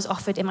paths I was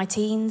offered in my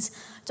teens: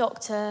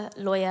 doctor,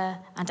 lawyer,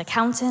 and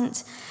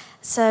accountant.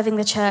 Serving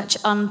the church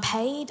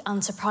unpaid,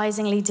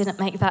 unsurprisingly, didn't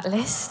make that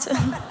list.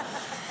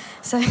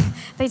 So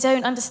they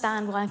don't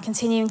understand why I'm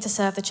continuing to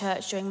serve the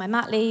church during my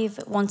mat leave,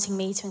 wanting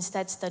me to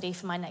instead study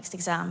for my next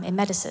exam in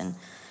medicine.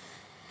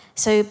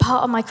 So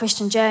part of my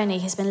Christian journey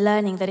has been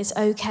learning that it's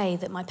okay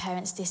that my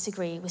parents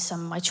disagree with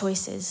some of my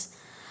choices.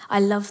 I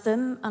love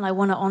them and I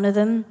want to honour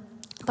them,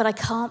 but I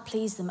can't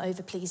please them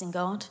over pleasing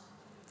God.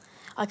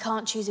 I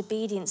can't choose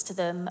obedience to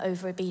them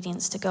over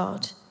obedience to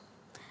God.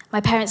 My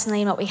parents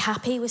may not be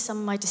happy with some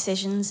of my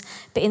decisions,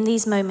 but in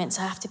these moments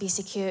I have to be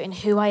secure in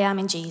who I am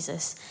in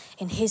Jesus,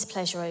 in his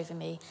pleasure over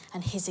me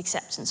and his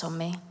acceptance on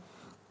me.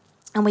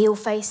 And we all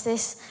face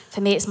this.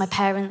 For me, it's my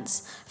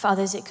parents. For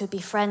others, it could be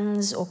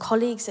friends or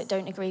colleagues that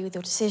don't agree with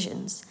your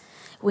decisions.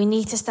 We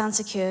need to stand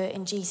secure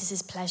in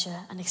Jesus'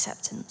 pleasure and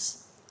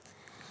acceptance.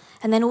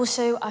 And then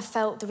also, I've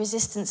felt the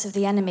resistance of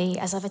the enemy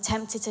as I've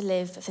attempted to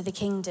live for the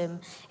kingdom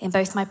in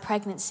both my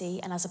pregnancy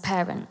and as a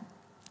parent.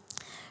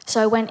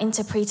 So I went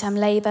into preterm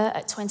labour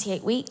at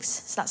 28 weeks,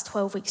 so that's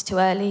 12 weeks too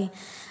early,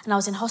 and I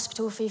was in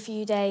hospital for a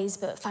few days,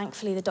 but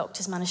thankfully the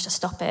doctors managed to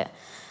stop it.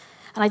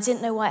 And I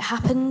didn't know why it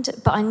happened,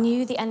 but I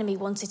knew the enemy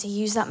wanted to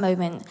use that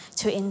moment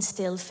to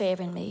instill fear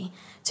in me,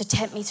 to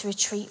tempt me to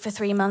retreat for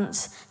 3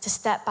 months, to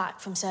step back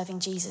from serving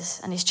Jesus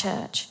and his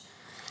church.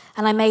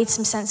 And I made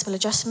some sensible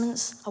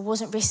adjustments. I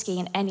wasn't risky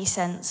in any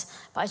sense,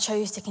 but I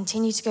chose to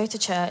continue to go to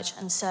church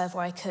and serve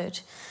where I could.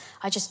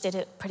 I just did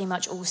it pretty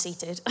much all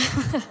seated.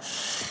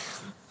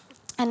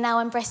 And now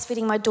I'm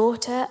breastfeeding my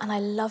daughter, and I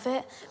love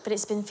it, but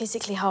it's been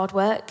physically hard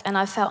work, and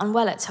I've felt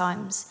unwell at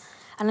times.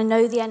 And I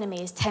know the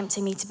enemy is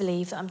tempting me to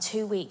believe that I'm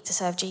too weak to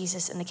serve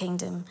Jesus and the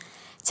kingdom,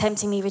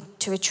 tempting me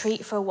to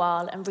retreat for a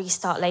while and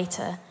restart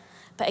later.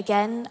 But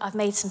again, I've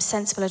made some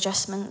sensible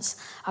adjustments.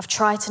 I've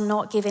tried to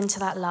not give in to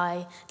that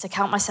lie, to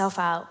count myself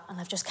out, and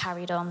I've just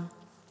carried on.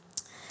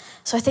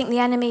 So I think the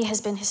enemy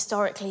has been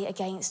historically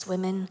against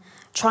women,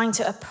 trying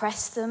to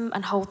oppress them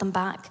and hold them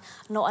back,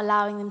 not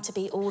allowing them to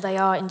be all they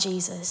are in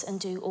Jesus and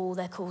do all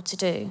they're called to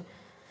do.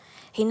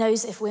 He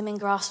knows if women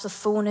grasp the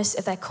fullness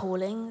of their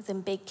calling,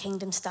 then big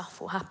kingdom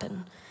stuff will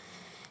happen.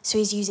 So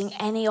he's using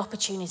any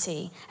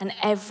opportunity and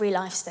every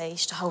life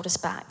stage to hold us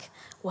back.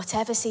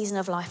 Whatever season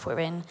of life we're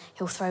in,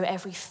 he'll throw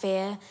every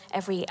fear,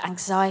 every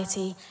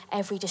anxiety,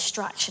 every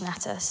distraction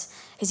at us,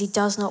 as he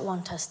does not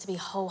want us to be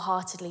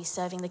wholeheartedly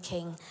serving the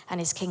King and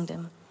his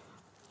kingdom.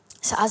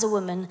 So as a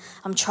woman,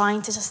 I'm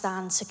trying to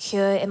stand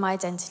secure in my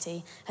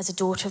identity as a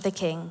daughter of the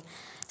King,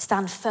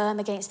 stand firm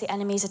against the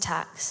enemy's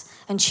attacks,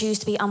 and choose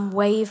to be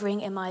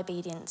unwavering in my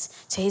obedience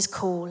to his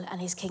call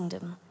and his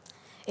kingdom.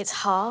 It's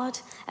hard,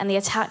 and the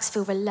attacks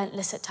feel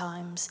relentless at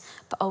times,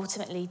 but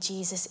ultimately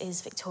Jesus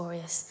is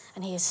victorious,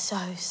 and he is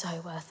so,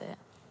 so worth it.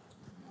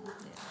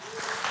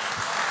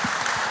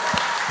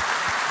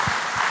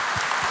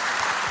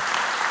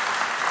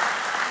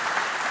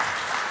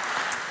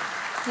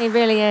 He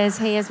really is.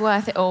 He is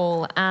worth it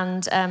all.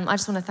 And I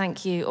just want to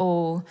thank you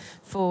all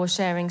for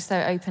sharing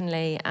so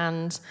openly.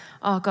 And,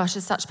 oh gosh,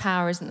 there's such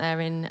power, isn't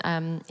there,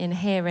 in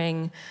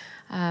hearing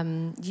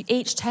you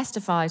each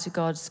testify to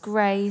God's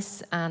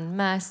grace and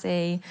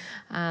mercy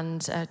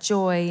and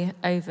joy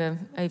over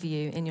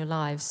you in your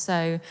lives.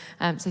 So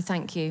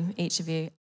thank you, each of you.